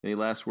 any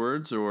last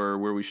words or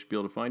where we should be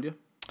able to find you?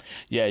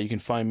 Yeah, you can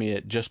find me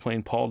at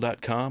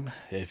justplainpaul.com.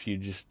 If you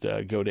just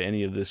go to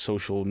any of the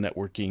social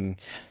networking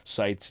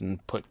sites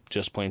and put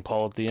Just Plain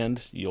Paul at the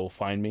end, you'll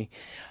find me.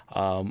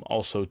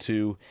 Also,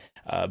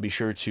 be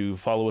sure to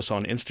follow us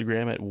on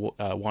Instagram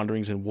at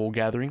Wanderings and Wool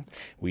Gathering.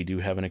 We do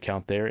have an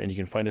account there, and you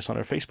can find us on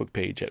our Facebook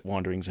page at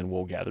Wanderings and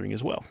Wool Gathering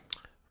as well.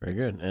 Very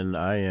good. And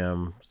I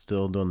am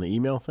still doing the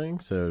email thing,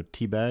 so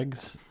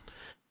teabags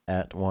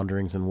at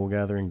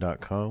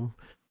wanderingsandwoolgathering.com.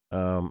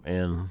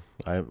 And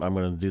I'm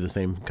going to do the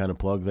same kind of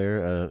plug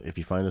there. If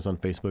you find us on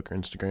Facebook or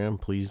Instagram,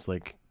 please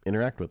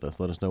interact with us.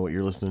 Let us know what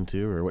you're listening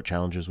to, or what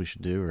challenges we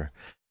should do, or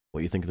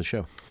what you think of the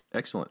show.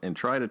 Excellent. And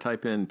try to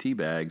type in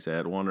teabags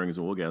at Wanderings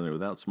and Wool Gathering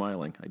without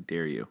smiling. I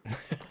dare you.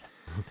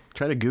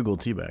 Try to Google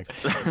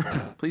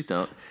teabags. Please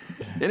don't.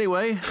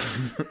 Anyway,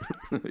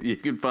 you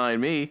can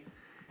find me,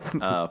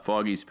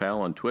 Foggy's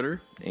Pal, on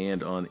Twitter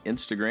and on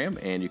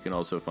Instagram. And you can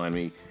also find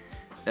me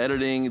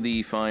editing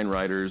the fine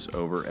writers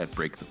over at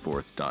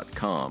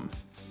breakthefourth.com.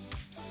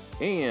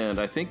 And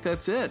I think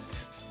that's it.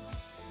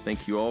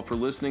 Thank you all for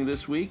listening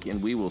this week,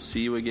 and we will see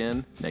you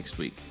again next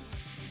week.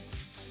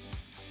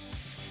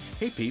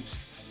 Hey peeps,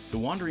 the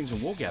Wanderings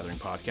and Wool Gathering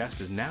podcast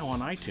is now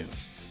on iTunes.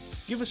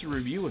 Give us a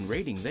review and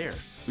rating there.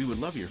 We would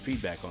love your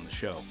feedback on the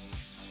show.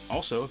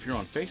 Also, if you're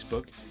on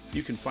Facebook,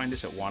 you can find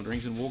us at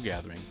Wanderings and Wool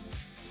Gathering.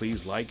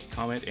 Please like,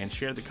 comment, and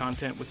share the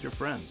content with your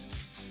friends.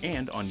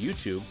 And on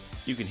YouTube,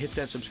 you can hit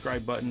that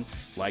subscribe button,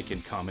 like,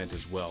 and comment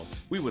as well.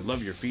 We would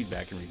love your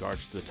feedback in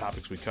regards to the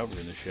topics we cover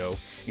in the show,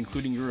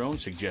 including your own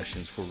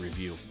suggestions for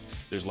review.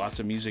 There's lots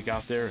of music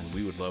out there, and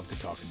we would love to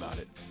talk about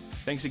it.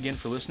 Thanks again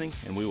for listening,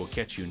 and we will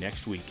catch you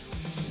next week.